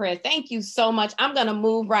is my prayer. Thank you so much. I'm going to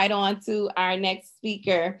move right on to our next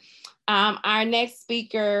speaker. Our next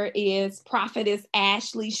speaker is Prophetess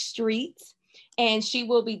Ashley Street, and she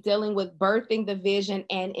will be dealing with birthing the vision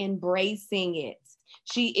and embracing it.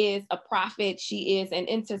 She is a prophet. She is an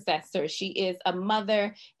intercessor. She is a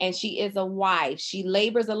mother, and she is a wife. She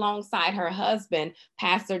labors alongside her husband,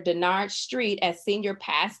 Pastor Denard Street, as senior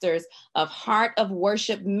pastors of Heart of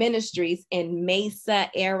Worship Ministries in Mesa,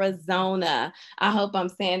 Arizona. I hope I'm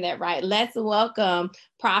saying that right. Let's welcome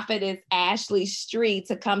Prophetess Ashley Street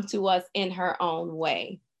to come to us in her own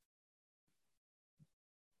way.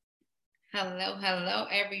 Hello,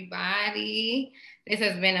 everybody. This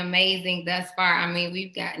has been amazing thus far. I mean,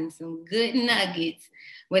 we've gotten some good nuggets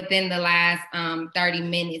within the last 30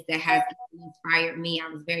 minutes that has inspired me.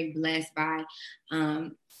 I was very blessed by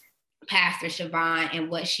Pastor Siobhan and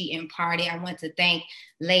what she imparted. I want to thank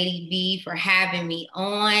Lady V for having me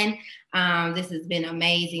on. This has been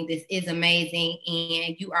amazing. This is amazing.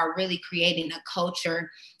 And you are really creating a culture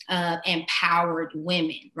of empowered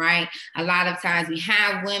women, right? A lot of times we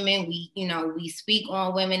have women, we speak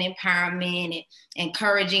on women empowerment and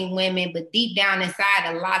encouraging women, but deep down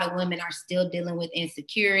inside, a lot of women are still dealing with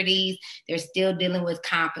insecurities. They're still dealing with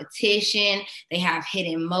competition. They have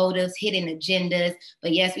hidden motives, hidden agendas.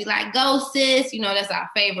 But yes, we like, go sis. You know, that's our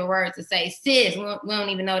favorite word to say, sis. We don't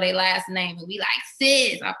even know their last name, but we like,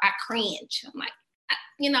 sis. I cringe. I'm like,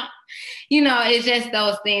 it's just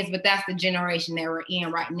those things, but that's the generation that we're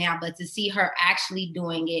in right now. But to see her actually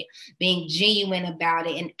doing it, being genuine about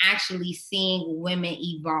it, and actually seeing women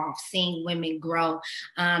evolve, seeing women grow.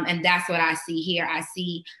 And that's what I see here. I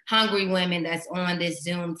see hungry women that's on this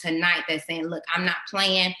Zoom tonight that's saying, look, I'm not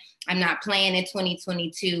playing in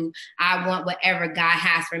 2022. I want whatever God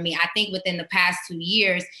has for me. I think within the past 2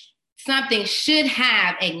 years, something should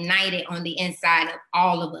have ignited on the inside of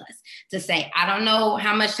all of us to say, I don't know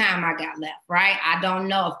how much time I got left, right? I don't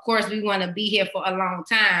know. Of course, we want to be here for a long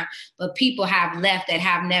time, but people have left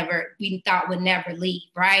that we thought would never leave,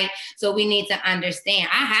 right? So we need to understand,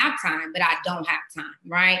 I have time, but I don't have time,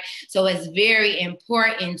 right? So it's very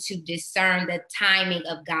important to discern the timing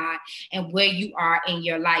of God and where you are in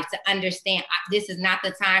your life, to understand this is not the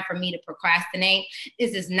time for me to procrastinate.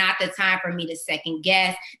 This is not the time for me to second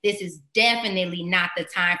guess. This is definitely not the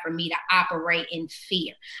time for me to operate in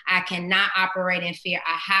fear. I cannot operate in fear.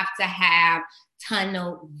 I have to have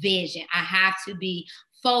tunnel vision. I have to be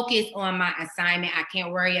focused on my assignment. I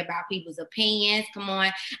can't worry about people's opinions. Come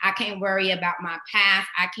on. I can't worry about my past.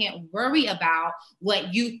 I can't worry about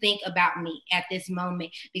what you think about me at this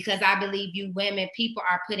moment, because I believe you women, people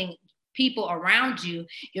are putting people around you.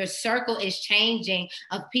 Your circle is changing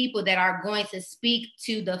of people that are going to speak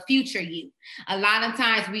to the future you. A lot of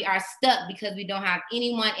times we are stuck because we don't have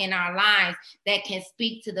anyone in our lives that can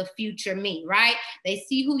speak to the future me, right? They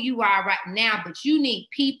see who you are right now, but you need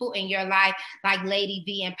people in your life like Lady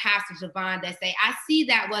V and Pastor Siobhan that say, I see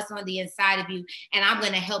that what's on the inside of you, and I'm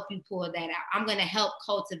going to help you pull that out. I'm going to help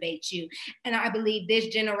cultivate you. And I believe this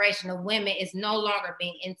generation of women is no longer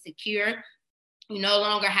being insecure. You're no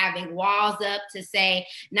longer having walls up to say,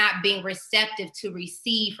 not being receptive to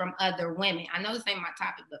receive from other women. I know this ain't my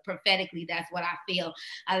topic, but prophetically, that's what I feel.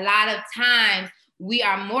 A lot of times we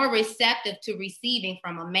are more receptive to receiving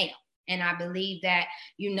from a male. And I believe that,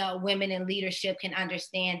 women in leadership can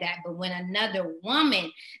understand that. But when another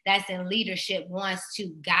woman that's in leadership wants to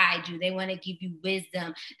guide you, they want to give you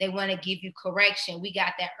wisdom, they want to give you correction, we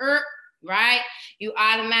got that right? You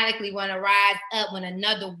automatically want to rise up when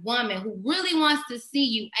another woman who really wants to see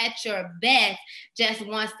you at your best just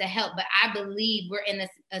wants to help. But I believe we're in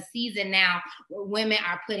a season now where women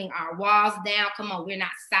are putting our walls down. Come on, we're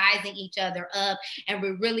not sizing each other up, and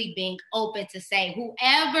we're really being open to say,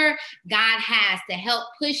 whoever God has to help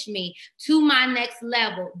push me to my next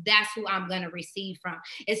level, that's who I'm going to receive from.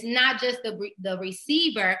 It's not just the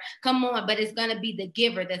receiver, come on, but it's going to be the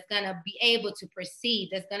giver that's going to be able to perceive,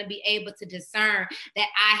 that's going to be able to discern that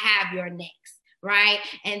I have your next. right?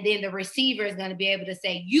 And then the receiver is going to be able to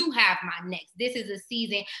say, you have my next. This is a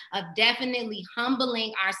season of definitely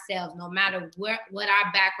humbling ourselves, no matter what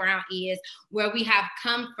our background is, where we have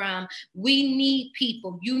come from. We need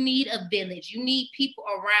people. You need a village. You need people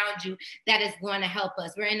around you that is going to help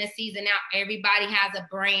us. We're in a season now. Everybody has a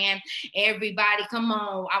brand. Everybody, come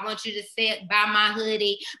on. I want you to say it, buy my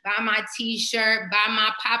hoodie, buy my t-shirt, buy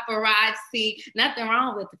my paparazzi. Nothing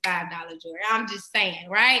wrong with the $5 jewelry. I'm just saying,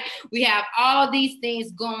 right? We have all these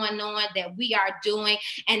things going on that we are doing.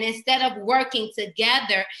 And instead of working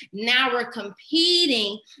together, now we're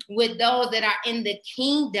competing with those that are in the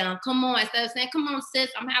kingdom. Come on, instead of saying, come on, sis,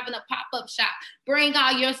 I'm having a pop-up shop. Bring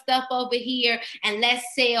all your stuff over here and let's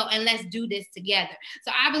sell and let's do this together.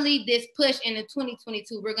 So I believe this push into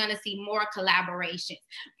 2022, we're going to see more collaborations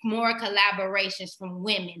from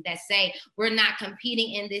women that say, we're not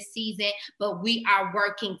competing in this season, but we are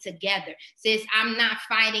working together. Sis, I'm not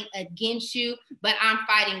fighting against you, but I'm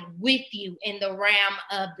fighting with you in the realm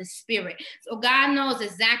of the spirit. So God knows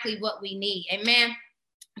exactly what we need. Amen.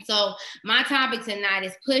 So my topic tonight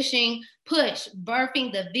is birthing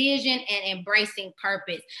the vision and embracing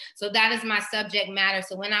purpose. So that is my subject matter.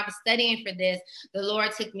 So when I was studying for this, the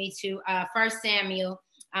Lord took me to 1 Samuel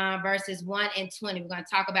verses 1 and 20. We're going to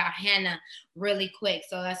talk about Hannah really quick.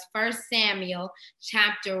 So that's 1 Samuel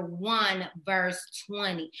chapter 1, verse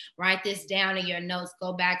 20. Write this down in your notes.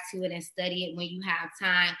 Go back to it and study it when you have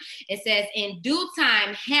time. It says, in due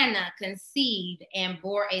time, Hannah conceived and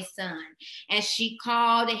bore a son, and she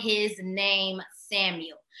called his name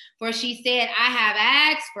Samuel. For she said, I have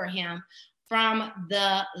asked for him from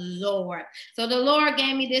the Lord. So the Lord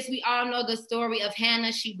gave me this. We all know the story of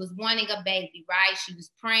Hannah. She was wanting a baby, right? She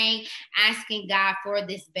was praying, asking God for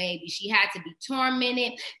this baby. She had to be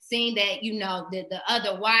tormented, seeing that, the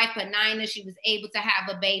other wife, Peninnah, she was able to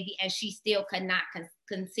have a baby and she still could not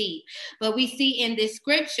conceive. But we see in this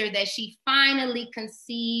scripture that she finally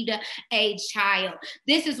conceived a child.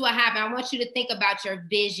 This is what happened. I want you to think about your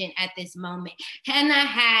vision at this moment. Hannah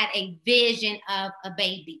had a vision of a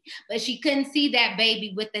baby, but she couldn't see that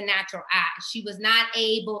baby with the natural eye. She was not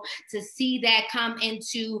able to see that come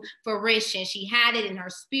into fruition. She had it in her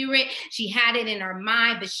spirit. She had it in her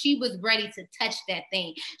mind, but she was ready to touch that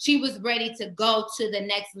thing. She was ready to go to the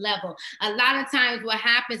next level. A lot of times what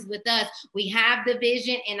happens with us, we have the vision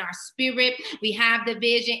in our spirit. We have the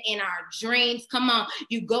vision in our dreams. Come on,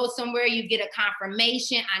 you go somewhere, you get a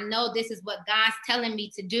confirmation. I know this is what God's telling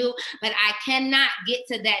me to do, but I cannot get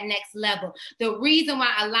to that next level. The reason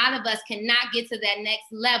why a lot of us cannot get to that next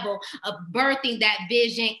level of birthing that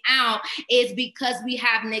vision out is because we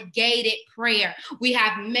have negated prayer. We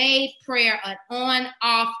have made prayer an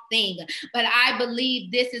on-off thing. But I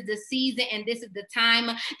believe this is the season and this is the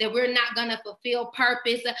time that we're not going to fulfill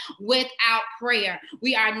purpose without prayer.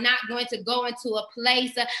 We are not going to go into a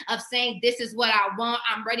place of saying, this is what I want.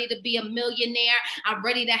 I'm ready to be a millionaire. I'm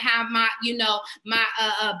ready to have my,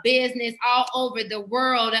 my business all over the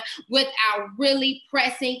world without really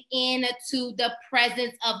pressing into the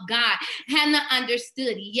presence of God. Hannah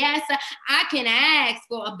understood. Yes, I can ask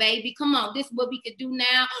for a baby. Come on, this is what we can do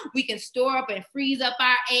now. We can store up and freeze up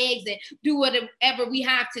our eggs and do whatever we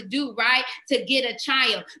have to do, right, to get a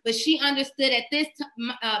child. But she understood at this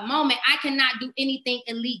moment, I cannot do anything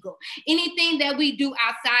illegal. Anything that we do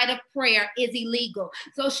outside of prayer is illegal.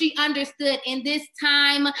 So she understood in this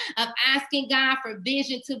time of asking God for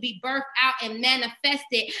vision to be birthed out and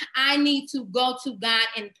manifested, I need to go to God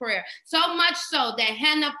in prayer. So much so that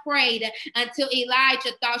Hannah prayed until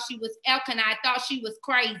Elijah thought she was Elkanah, thought she was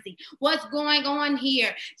crazy. What's going on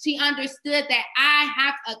here? She understood that I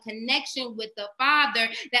have a connection with the Father,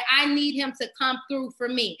 that I need him to come through for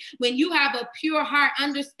me. When you have a pure heart,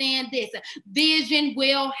 understand this. Vision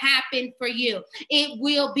will happen for you. It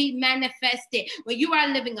will be manifested. When you are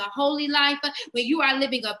living a holy life, when you are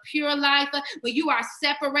living a pure life, when you are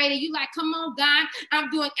separated, you like, come on, God, I'm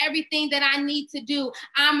doing everything that I need to do.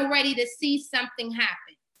 I'm ready to see something happen.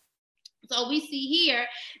 So we see here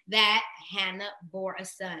that Hannah bore a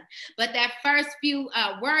son. But that first few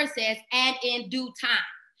words says, and in due time.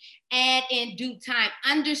 And in due time.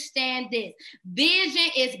 Understand this. Vision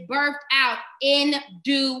is birthed out in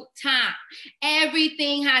due time.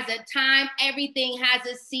 Everything has a time. Everything has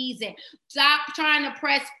a season. Stop trying to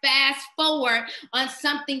press fast forward on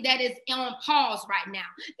something that is on pause right now.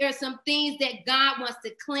 There are some things that God wants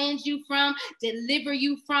to cleanse you from, deliver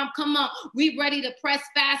you from. Come on, we ready to press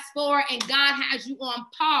fast forward and God has you on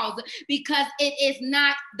pause because it is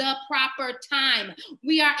not the proper time.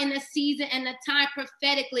 We are in a season and a time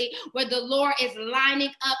prophetically where the Lord is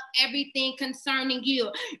lining up everything concerning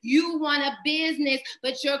you. You want a business,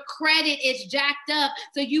 but your credit is jacked up,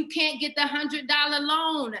 so you can't get the $100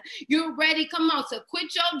 loan. You're ready, come on, to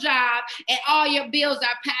quit your job and all your bills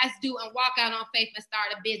are past due and walk out on faith and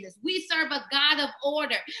start a business. We serve a God of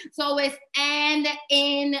order. So it's and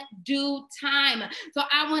in due time. So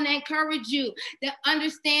I want to encourage you to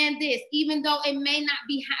understand this, even though it may not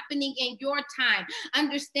be happening in your time.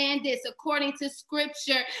 Understand this, according to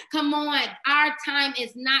scripture, come on, our time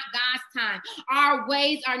is not God's time. Our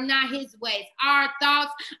ways are not his ways. Our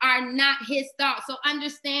thoughts are not his thoughts. So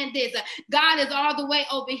understand this, God is all the way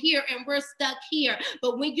over here and we're stuck here.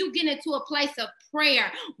 But when you get into a place of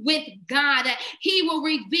prayer with God, he will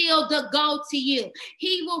reveal the goal to you.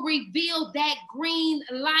 He will reveal that green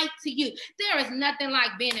light to you. There is nothing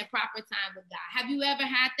like being in proper time with God. Have you ever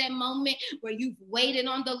had that moment where you've waited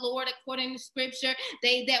on the Lord according to scripture?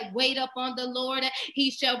 They that wait up on the Lord,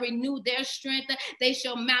 he shall renew their strength. They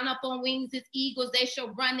shall mount up on wings as eagles. They shall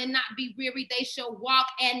run and not be weary. They shall walk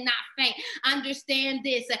and not faint. Understand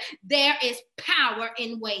this, there is power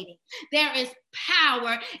in waiting. There is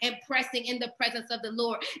power in pressing in the presence of the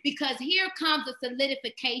Lord, because here comes a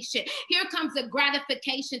solidification. Here comes a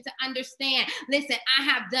gratification to understand, listen, I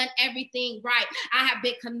have done everything right. I have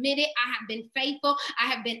been committed. I have been faithful. I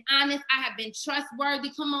have been honest. I have been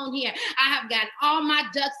trustworthy. Come on here. I have gotten all my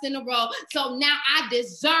ducks in a row. So now I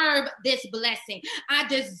deserve this blessing. I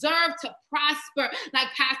deserve to prosper, like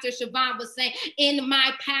Pastor Siobhan was saying, in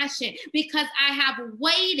my passion, because I have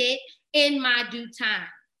waited in my due time.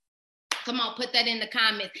 Come on, put that in the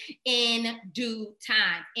comments. In due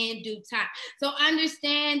time, in due time. So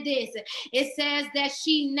understand this. It says that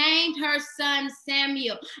she named her son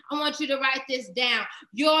Samuel. I want you to write this down.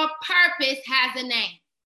 Your purpose has a name.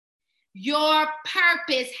 Your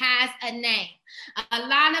purpose has a name. A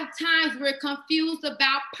lot of times we're confused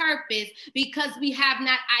about purpose because we have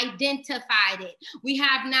not identified it. We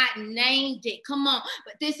have not named it. Come on.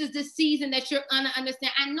 But this is the season that you're going to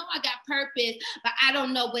understand. I know I got purpose, but I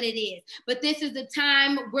don't know what it is. But this is the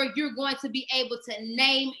time where you're going to be able to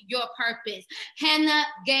name your purpose. Hannah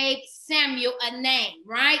gave Samuel a name,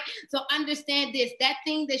 right? So understand this. That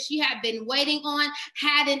thing that she had been waiting on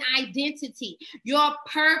had an identity. Your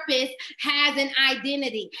purpose has an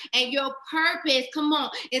identity. And your purpose, come on,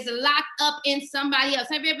 is locked up in somebody else.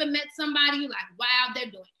 Have you ever met somebody you're like, wow,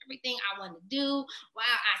 they're doing everything I want to do. Wow,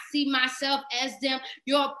 I see myself as them.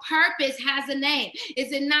 Your purpose has a name.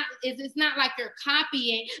 It's not like you're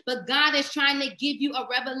copying, but God is trying to give you a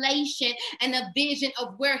revelation and a vision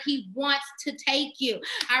of where he wants to take you.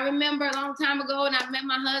 I remember a long time ago, and I met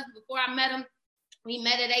my husband. Before I met him, we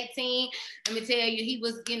met at 18. Let me tell you, he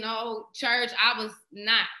was, church. I was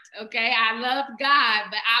not, okay? I loved God,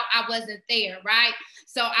 but I wasn't there, right?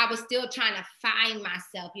 So I was still trying to find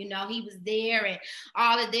myself. He was there and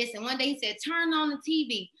all of this. And one day he said, turn on the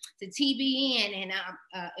TV, to TBN. And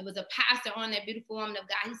it was a pastor on there, beautiful woman of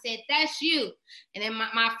God. He said, that's you. And in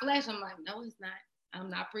my flesh, I'm like, no, it's not. I'm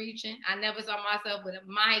not preaching. I never saw myself with a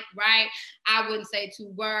mic, right? I wouldn't say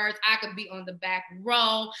 2 words. I could be on the back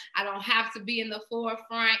row. I don't have to be in the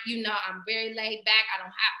forefront. I'm very laid back. I don't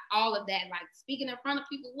have all of that. Like speaking in front of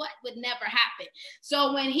people, what would never happen?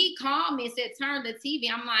 So when he called me and said, turn the TV,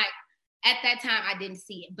 I'm like, at that time, I didn't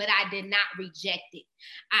see it, but I did not reject it.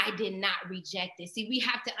 I did not reject it. See, we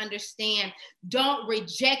have to understand, don't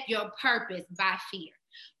reject your purpose by fear.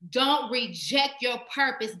 Don't reject your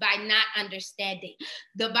purpose by not understanding.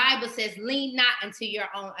 The Bible says, lean not unto your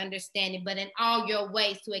own understanding, but in all your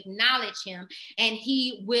ways to acknowledge him, and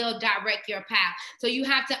he will direct your path. So you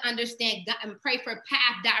have to understand God and pray for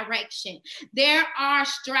path direction. There are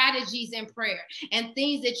strategies in prayer and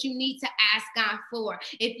things that you need to ask God for.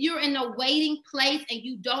 If you're in a waiting place and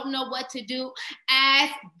you don't know what to do,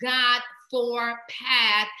 ask God for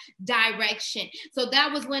path direction. So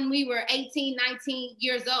that was when we were 18, 19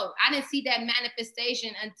 years old. I didn't see that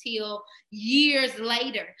manifestation until years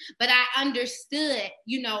later, but I understood,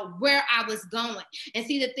 where I was going. And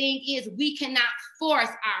see, the thing is, we cannot force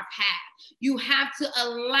our path. You have to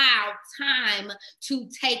allow time to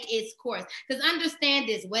take its course. Because understand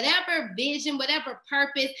this, whatever vision, whatever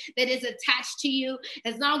purpose that is attached to you,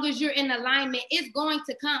 as long as you're in alignment, it's going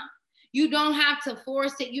to come. You don't have to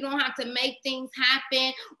force it. You don't have to make things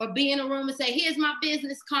happen or be in a room and say, here's my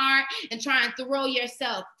business card, and try and throw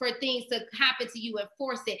yourself for things to happen to you and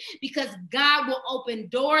force it, because God will open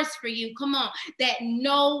doors for you, come on, that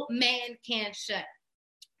no man can shut.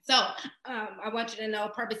 So I want you to know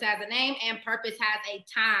purpose has a name and purpose has a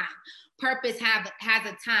time. Purpose has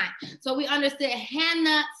a time. So we understood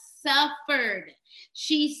Hannah suffered.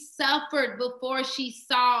 She suffered before she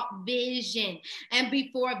saw vision, and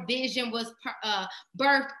before vision was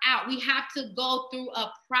birthed out. We have to go through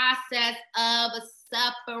a process of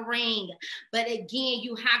suffering. But again,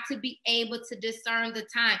 you have to be able to discern the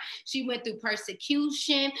time. She went through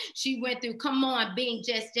persecution. She went through, come on, being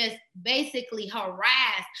just basically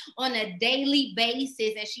harassed on a daily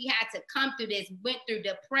basis. And she had to come through this, went through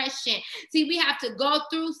depression. See, we have to go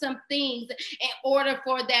through some things in order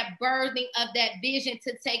for that birthing of that vision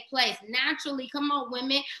to take place. Naturally, come on,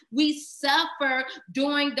 women, we suffer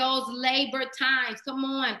during those labor times. Come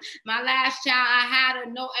on. My last child, I had her,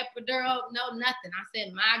 no epidural, no nothing. I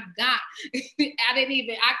said, my God,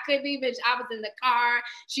 I couldn't even, I was in the car.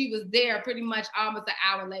 She was there pretty much almost an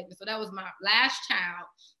hour later. So that was my last child.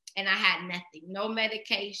 And I had nothing, no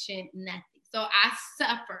medication, nothing. So I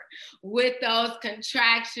suffered with those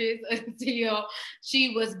contractions until she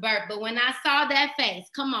was birthed. But when I saw that face,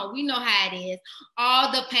 come on, we know how it is.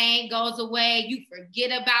 All the pain goes away. You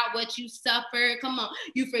forget about what you suffered. Come on,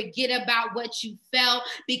 you forget about what you felt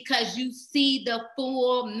because you see the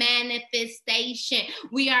full manifestation.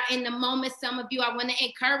 We are in the moment. Some of you, I want to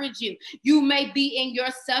encourage you. You may be in your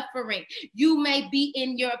suffering. You may be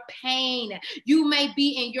in your pain. You may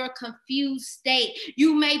be in your confused state.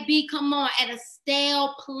 You may be, come on, at a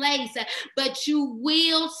stale place, but you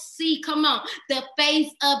will see, come on, the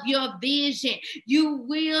face of your vision. You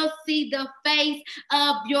will see the face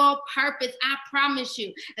of your purpose. I promise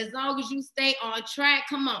you, as long as you stay on track,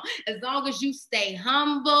 come on, as long as you stay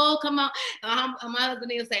humble, come on, my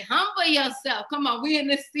husband will say, humble yourself. Come on, we're in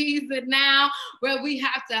the season now where we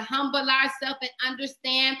have to humble ourselves and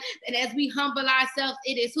understand that as we humble ourselves,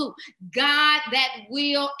 it is who? God that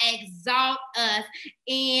will exalt us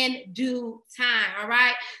in due time. All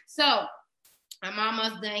right. So I'm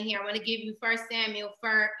almost done here. I want to give you 1 Samuel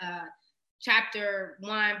chapter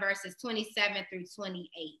 1, verses 27 through 28.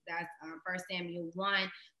 That's 1 Samuel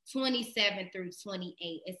 1, 27 through 28.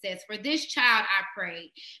 It says, for this child I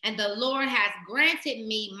prayed, and the Lord has granted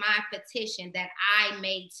me my petition that I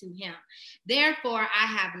made to him. Therefore, I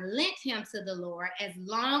have lent him to the Lord. As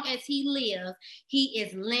long as he lives, he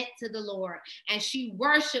is lent to the Lord. And she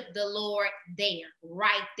worshiped the Lord there,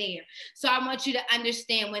 right there. So I want you to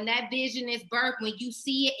understand, when that vision is birthed, when you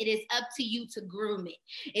see it, it is up to you to groom it.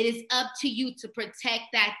 It is up to you to protect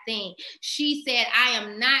that thing. She said, I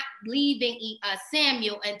am not leaving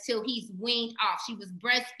Samuel until he's weaned off. She was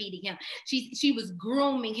breastfeeding him. She was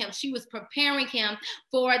grooming him. She was preparing him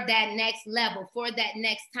for that next level, for that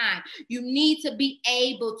next time. You need to be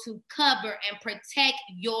able to cover and protect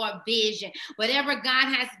your vision. Whatever God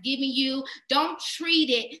has given you, don't treat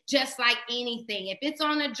it just like anything. If it's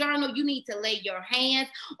on a journal, you need to lay your hands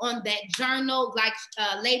on that journal, like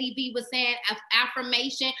Lady B was saying,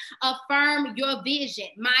 affirmation. Affirm your vision.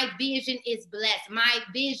 My vision is blessed. My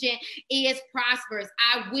vision is prosperous.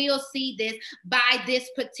 I will see this by this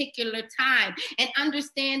particular time. And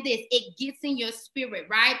understand this, it gets in your spirit,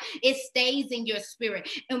 right? It stays in your spirit.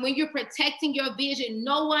 And when you're protecting your vision,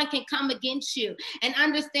 no one can come against you. And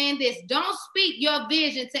understand this, don't speak your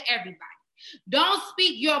vision to everybody. Don't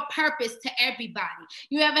speak your purpose to everybody.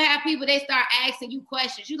 You ever have people, they start asking you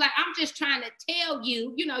questions. You like, I'm just trying to tell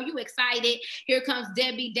you, you excited. Here comes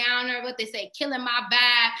Debbie Downer, what they say, killing my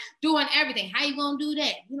vibe, doing everything. How you going to do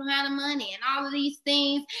that? You don't have the money and all of these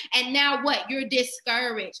things. And now what? You're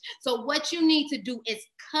discouraged. So what you need to do is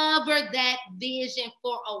cover that vision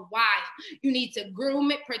for a while. You need to groom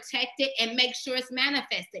it, protect it, and make sure it's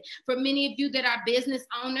manifested. For many of you that are business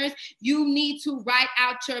owners, you need to write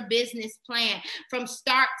out your business plan from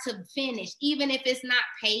start to finish, even if it's not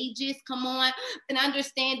pages. Come on, and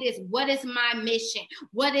understand this. What is my mission?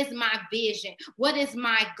 What is my vision? What is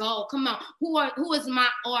my goal? Come on, who is my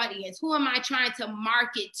audience? Who am I trying to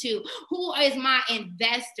market to? Who is my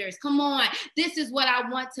investors? Come on, this is what I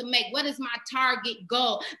want to make. What is my target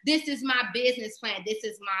goal? This is my business plan. This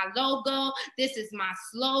is my logo. This is my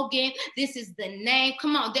slogan. This is the name.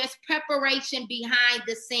 Come on, there's preparation behind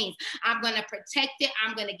the scenes. I'm going to protect it.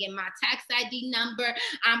 I'm going to get my tax ID number.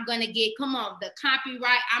 I'm going to get, come on, the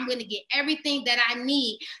copyright. I'm going to get everything that I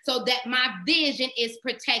need so that my vision is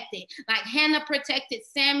protected. Like Hannah protected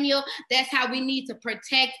Samuel, that's how we need to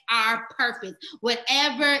protect our purpose.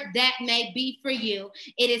 Whatever that may be for you,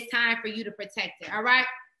 it is time for you to protect it. All right?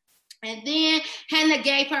 And then Hannah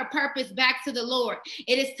gave her purpose back to the Lord.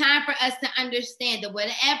 It is time for us to understand that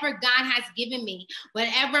whatever God has given me,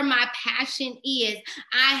 whatever my passion is,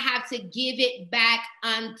 I have to give it back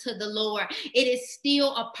unto the Lord. It is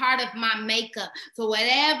still a part of my makeup. So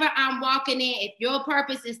whatever I'm walking in, if your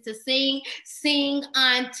purpose is to sing, sing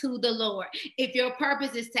unto the Lord. If your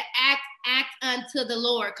purpose is to act unto the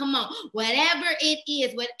Lord. Come on. Whatever it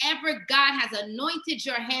is, whatever God has anointed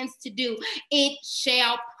your hands to do, it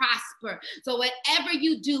shall prosper. So whatever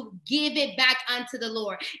you do, give it back unto the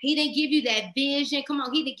Lord. He didn't give you that vision. Come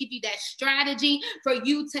on. He didn't give you that strategy for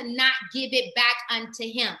you to not give it back unto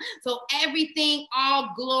him. So everything,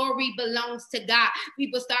 all glory belongs to God.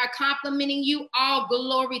 People start complimenting you, all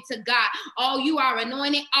glory to God. Oh, you are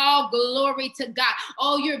anointed, all glory to God.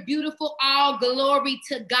 Oh, you're beautiful, all glory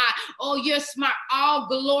to God. Oh, you're smart, all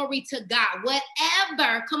glory to God.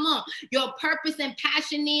 Whatever, come on, your purpose and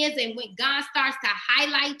passion is, and when God starts to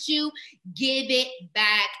highlight you, give it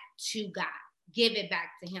back to God. Give it back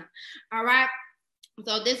to him. All right.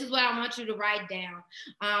 So this is what I want you to write down.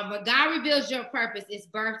 When God reveals your purpose, it's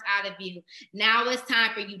birthed out of you. Now it's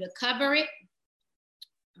time for you to cover it.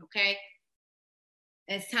 Okay.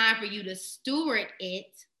 It's time for you to steward it.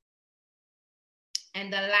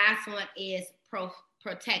 And the last one is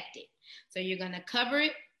protect it. So you're going to cover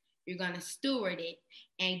it, you're going to steward it,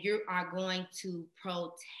 and you are going to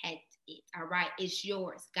protect it. All right. It's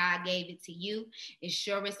yours. God gave it to you. It's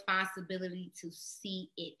your responsibility to see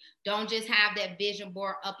it. Don't just have that vision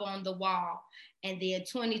board up on the wall and then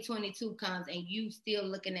 2022 comes and you still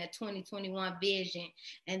looking at 2021 vision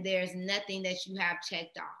and there's nothing that you have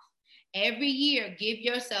checked off. Every year, give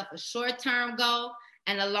yourself a short-term goal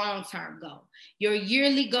and a long-term goal. Your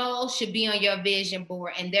yearly goal should be on your vision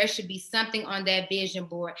board, and there should be something on that vision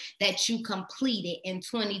board that you completed in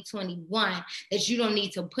 2021 that you don't need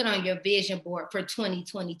to put on your vision board for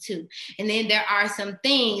 2022. And then there are some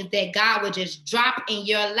things that God would just drop in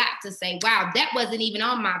your lap to say, wow, that wasn't even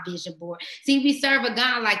on my vision board. See, we serve a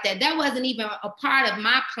God like that. That wasn't even a part of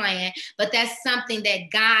my plan, but that's something that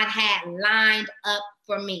God had lined up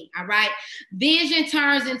for me. All right. Vision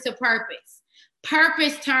turns into purpose.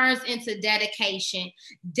 Purpose turns into dedication.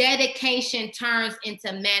 Dedication turns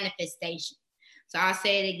into manifestation. So I'll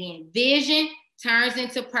say it again. Vision turns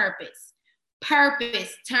into purpose.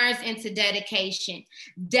 Purpose turns into dedication.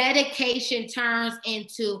 Dedication turns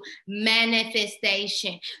into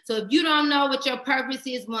manifestation. So if you don't know what your purpose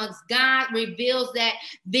is, once God reveals that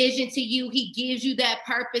vision to you, he gives you that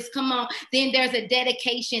purpose. Come on. Then there's a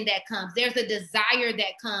dedication that comes. There's a desire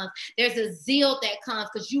that comes. There's a zeal that comes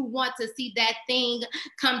because you want to see that thing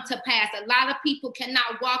come to pass. A lot of people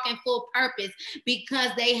cannot walk in full purpose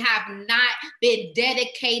because they have not been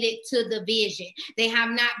dedicated to the vision. They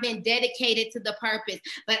have not been dedicated to the purpose.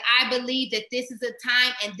 But I believe that this is a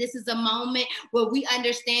time and this is a moment where we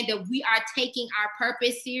understand that we are taking our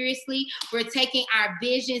purpose seriously. We're taking our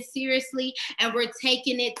vision seriously, and we're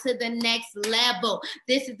taking it to the next level.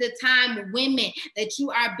 This is the time, women, that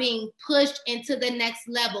you are being pushed into the next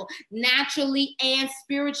level, naturally and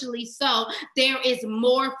spiritually. So there is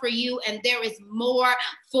more for you, and there is more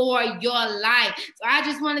for your life. So I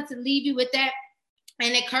just wanted to leave you with that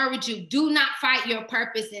and encourage you. Do not fight your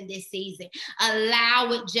purpose in this season.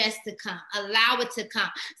 Allow it just to come. Allow it to come.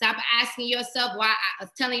 Stop asking yourself why,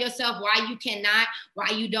 telling yourself why you cannot, why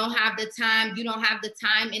you don't have the time. You don't have the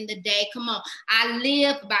time in the day. Come on. I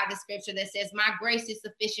live by the scripture that says, my grace is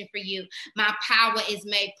sufficient for you. My power is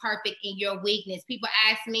made perfect in your weakness. People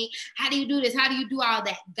ask me, how do you do this? How do you do all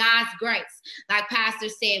that? God's grace. Like Pastor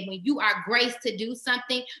said, when you are graced to do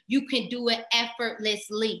something, you can do it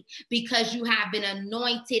effortlessly because you have been anointed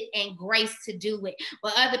and grace to do it.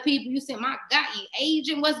 But other people, you say, my God, you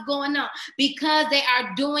aging, what's going on? Because they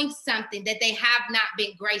are doing something that they have not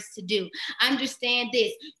been graced to do. Understand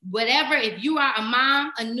this. Whatever, if you are a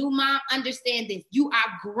mom, a new mom, understand this. You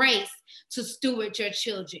are graced to steward your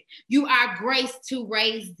children. You are graced to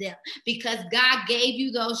raise them because God gave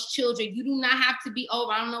you those children. You do not have to be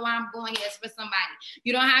over. I don't know why I'm going here. It's for somebody.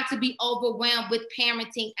 You don't have to be overwhelmed with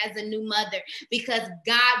parenting as a new mother because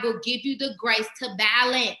God will give you the grace to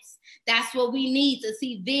balance. That's what we need to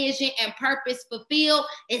see vision and purpose fulfilled.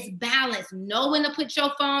 Is balance. Know when to put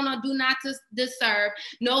your phone on do not disturb.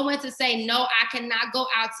 Know when to say, no, I cannot go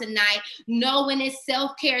out tonight. Know when it's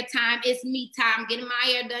self-care time. It's me time. Getting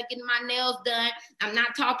my hair done, getting my nails done. I'm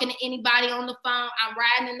not talking to anybody on the phone. I'm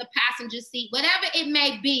riding in the passenger seat. Whatever it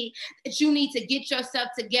may be that you need to get yourself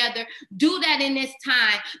together, do that in this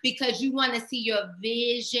time because you want to see your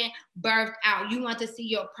vision birthed out. You want to see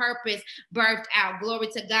your purpose birthed out. Glory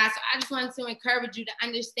to God. So I just wanted to encourage you to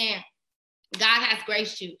understand God has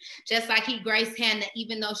graced you, just like he graced Hannah.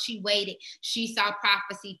 Even though she waited, she saw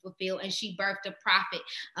prophecy fulfilled, and she birthed a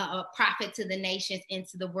prophet to the nations,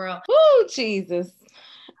 into the world. Oh, Jesus.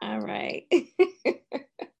 All right.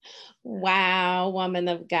 Wow, woman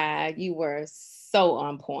of God, you were so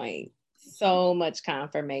on point. So much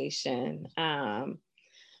confirmation.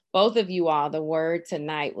 Both of you all, the word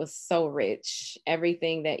tonight was so rich.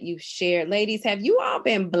 Everything that you shared. Ladies, have you all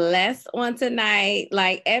been blessed on tonight?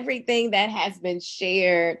 Like everything that has been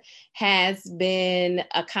shared has been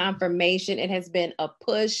a confirmation. It has been a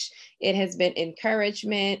push. It has been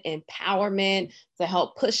encouragement, empowerment to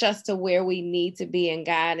help push us to where we need to be in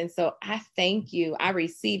God. And so I thank you. I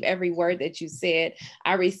receive every word that you said.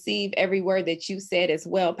 I receive every word that you said as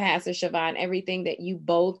well, Pastor Siobhan, everything that you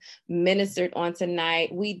both ministered on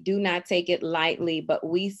tonight. We do not take it lightly, but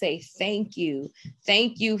we say thank you.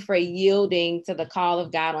 Thank you for yielding to the call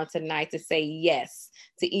of God on tonight to say yes,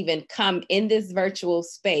 to even come in this virtual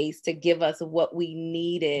space to give us what we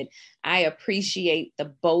needed. I appreciate the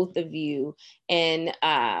both of you. And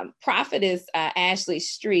Prophetess Ashley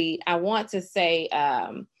Street, I want to say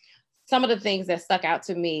some of the things that stuck out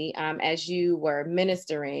to me as you were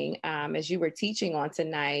ministering, as you were teaching on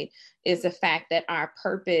tonight, is the fact that our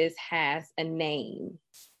purpose has a name.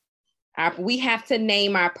 We have to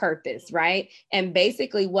name our purpose, right? And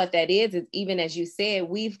basically what that is even as you said,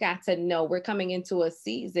 we've got to know, we're coming into a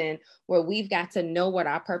season where we've got to know what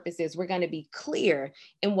our purpose is. We're going to be clear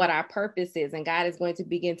in what our purpose is. And God is going to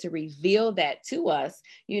begin to reveal that to us,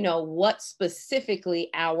 what specifically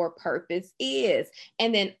our purpose is.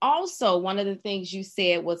 And then also one of the things you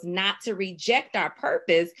said was not to reject our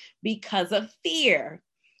purpose because of fear.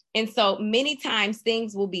 And so many times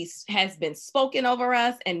things has been spoken over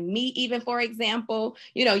us. And me, even, for example,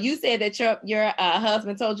 you said that your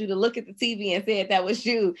husband told you to look at the TV and said that was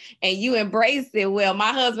you and you embraced it. Well,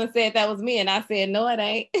 my husband said that was me. And I said, no, it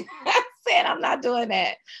ain't. I said, I'm not doing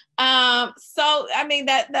that. So, I mean,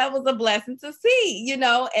 that was a blessing to see,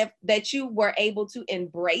 that you were able to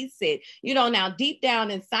embrace it, now deep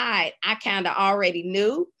down inside, I kind of already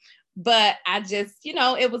knew. But I just,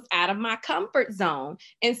 it was out of my comfort zone.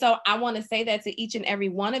 And so I want to say that to each and every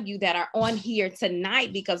one of you that are on here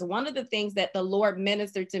tonight, because one of the things that the Lord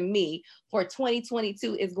ministered to me for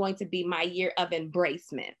 2022 is going to be my year of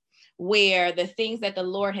embracement, where the things that the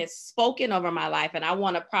Lord has spoken over my life, and I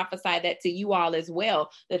want to prophesy that to you all as well,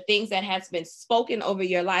 the things that has been spoken over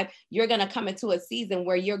your life, you're going to come into a season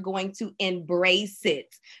where you're going to embrace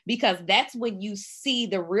it, because that's when you see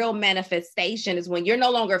the real manifestation, is when you're no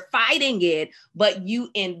longer fighting it, but you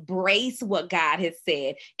embrace what God has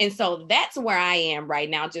said. And so that's where I am right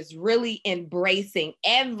now, just really embracing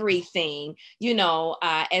everything,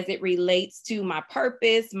 as it relates to my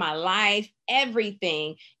purpose, my life,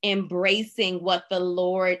 everything, embracing what the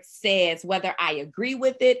Lord says, whether I agree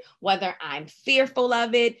with it, whether I'm fearful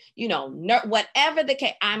of it, whatever the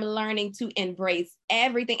case, I'm learning to embrace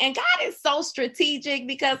everything. And God is so strategic,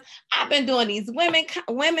 because I've been doing these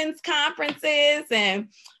women's conferences, and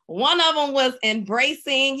one of them was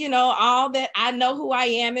embracing, all that I know who I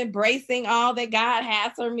am, embracing all that God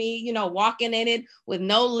has for me, walking in it with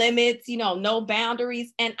no limits, no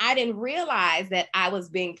boundaries. And I didn't realize that I was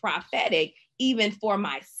being prophetic even for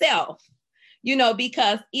myself.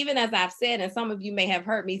 Because even as I've said, and some of you may have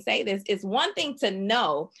heard me say this, it's one thing to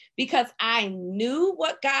know, because I knew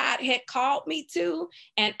what God had called me to,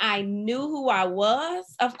 and I knew who I was.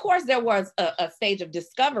 Of course, there was a stage of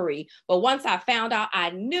discovery, but once I found out,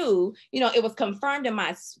 I knew, it was confirmed in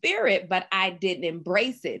my spirit, but I didn't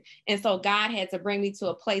embrace it. And so God had to bring me to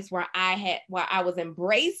a place where I was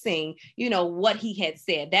embracing, what he had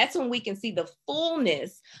said. That's when we can see the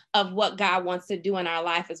fullness of what God wants to do in our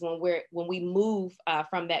life, is when we move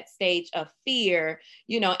from that stage of fear,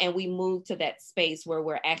 and we move to that space where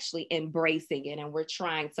we're actually embracing it, and we're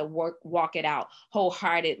trying to walk it out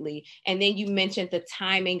wholeheartedly. And then you mentioned the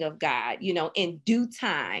timing of God, in due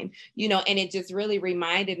time, and it just really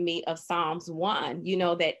reminded me of Psalms 1,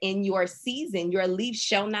 that in your season, your leaf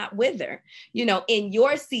shall not wither, in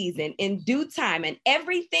your season, in due time, and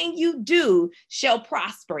everything you do shall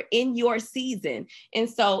prosper in your season. And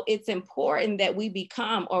so it's important that we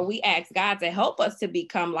ask God to help us to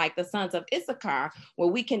become like the sons of Issachar, where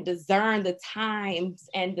we can discern the times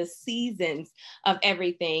and the seasons of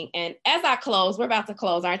everything. And as I close, we're about to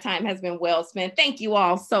close. Our time has been well spent. Thank you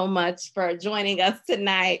all so much for joining us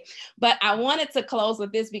tonight. But I wanted to close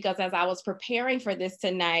with this, because as I was preparing for this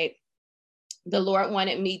tonight, the Lord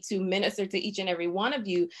wanted me to minister to each and every one of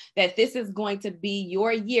you that this is going to be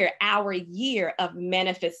your year, our year of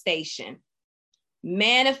manifestation.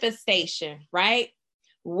 Manifestation, right?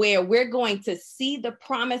 where we're going to see the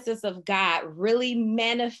promises of God really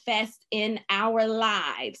manifest in our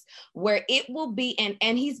lives, where it will be,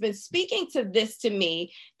 and he's been speaking to this to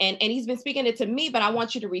me, and he's been speaking it to me, but I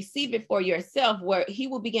want you to receive it for yourself, where he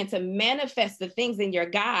will begin to manifest the things in your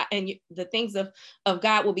God, and the things of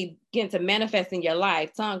God will begin to manifest in your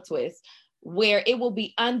life, tongue twist, where it will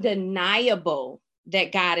be undeniable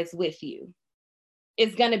that God is with you.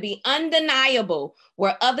 It's going to be undeniable,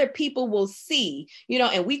 where other people will see,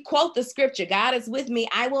 and we quote the scripture, God is with me,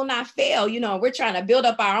 I will not fail. We're trying to build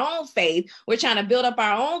up our own faith. We're trying to build up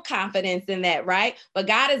our own confidence in that, right? But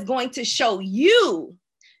God is going to show you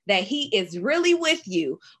that he is really with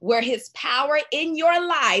you, where his power in your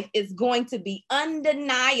life is going to be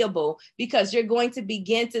undeniable, because you're going to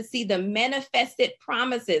begin to see the manifested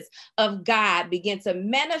promises of God begin to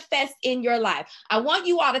manifest in your life. I want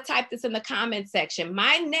you all to type this in the comment section.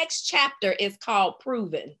 My next chapter is called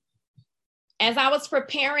Proven. As I was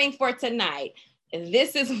preparing for tonight,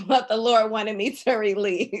 this is what the Lord wanted me to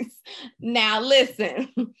release. Now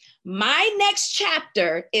listen, my next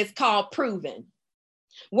chapter is called Proven,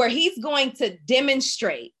 where he's going to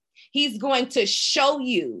demonstrate, he's going to show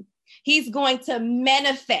you, he's going to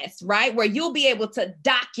manifest, right? Where you'll be able to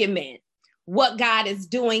document what God is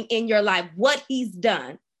doing in your life, what he's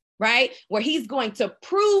done, right? Where he's going to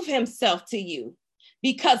prove himself to you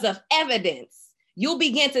because of evidence. You'll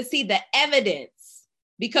begin to see the evidence,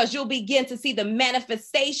 because you'll begin to see the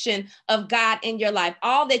manifestation of God in your life.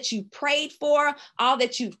 All that you prayed for, all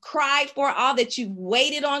that you've cried for, all that you've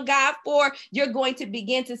waited on God for, you're going to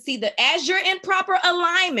begin to see as you're in proper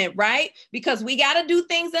alignment, right? Because we got to do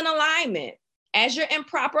things in alignment. As you're in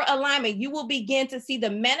proper alignment, you will begin to see the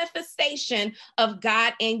manifestation of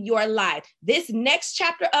God in your life. This next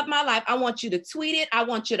chapter of my life, I want you to tweet it. I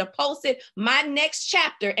want you to post it. My next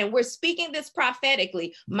chapter, and we're speaking this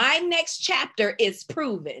prophetically, my next chapter is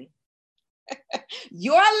proven.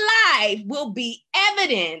 Your life will be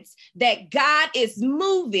evidence that God is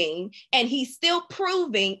moving and he's still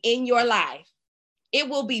proving in your life. It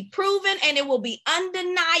will be proven and it will be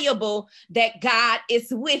undeniable that God is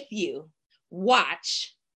with you.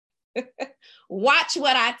 Watch. Watch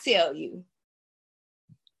what I tell you.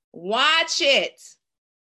 Watch it.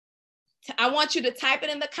 I want you to type it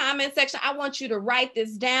in the comment section. I want you to write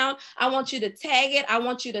this down. I want you to tag it. I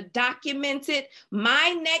want you to document it.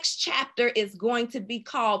 My next chapter is going to be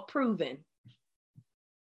called Proven.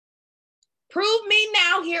 Prove me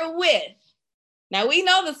now herewith. Now we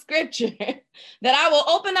know the scripture that I will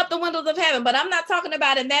open up the windows of heaven, but I'm not talking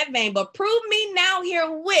about in that vein, but prove me now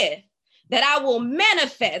herewith that I will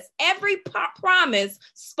manifest every promise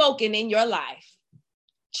spoken in your life.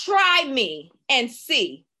 Try me and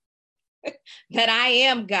see that I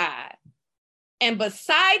am God, and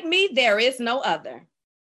beside me, there is no other.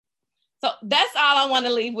 So that's all I want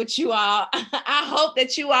to leave with you all. I hope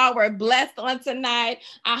that you all were blessed on tonight.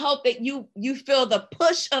 I hope that you feel the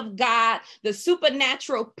push of God, the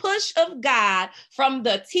supernatural push of God from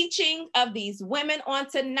the teaching of these women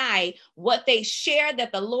on tonight, what they shared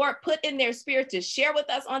that the Lord put in their spirit to share with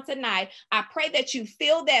us on tonight. I pray that you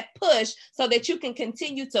feel that push so that you can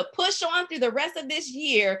continue to push on through the rest of this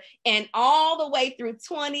year and all the way through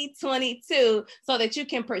 2022 so that you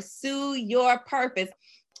can pursue your purpose.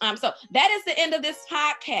 So that is the end of this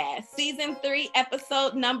podcast, season 3,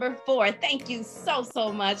 episode number 4. Thank you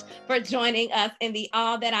so much for joining us in the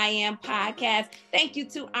All That I Am podcast. Thank you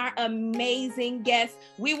to our amazing guests.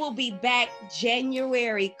 We will be back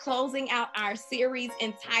January, closing out our series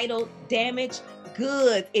entitled Damaged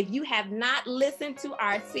Goods. If you have not listened to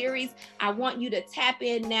our series, I want you to tap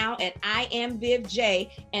in now at I Am Viv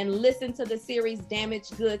J and listen to the series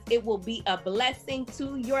Damaged Goods. It will be a blessing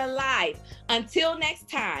to your life. Until next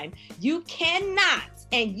time, you cannot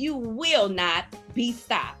and you will not be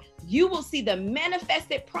stopped. You will see the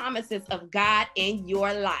manifested promises of God in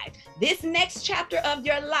your life. This next chapter of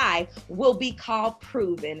your life will be called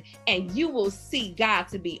Proven, and you will see God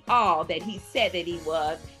to be all that he said that he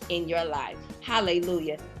was in your life.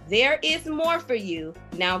 Hallelujah. There is more for you.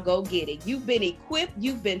 Now go get it. You've been equipped.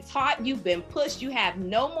 You've been taught. You've been pushed. You have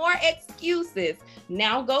no more excuses.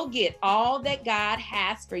 Now go get all that God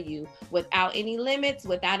has for you without any limits,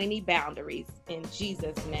 without any boundaries. In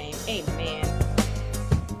Jesus' name, amen.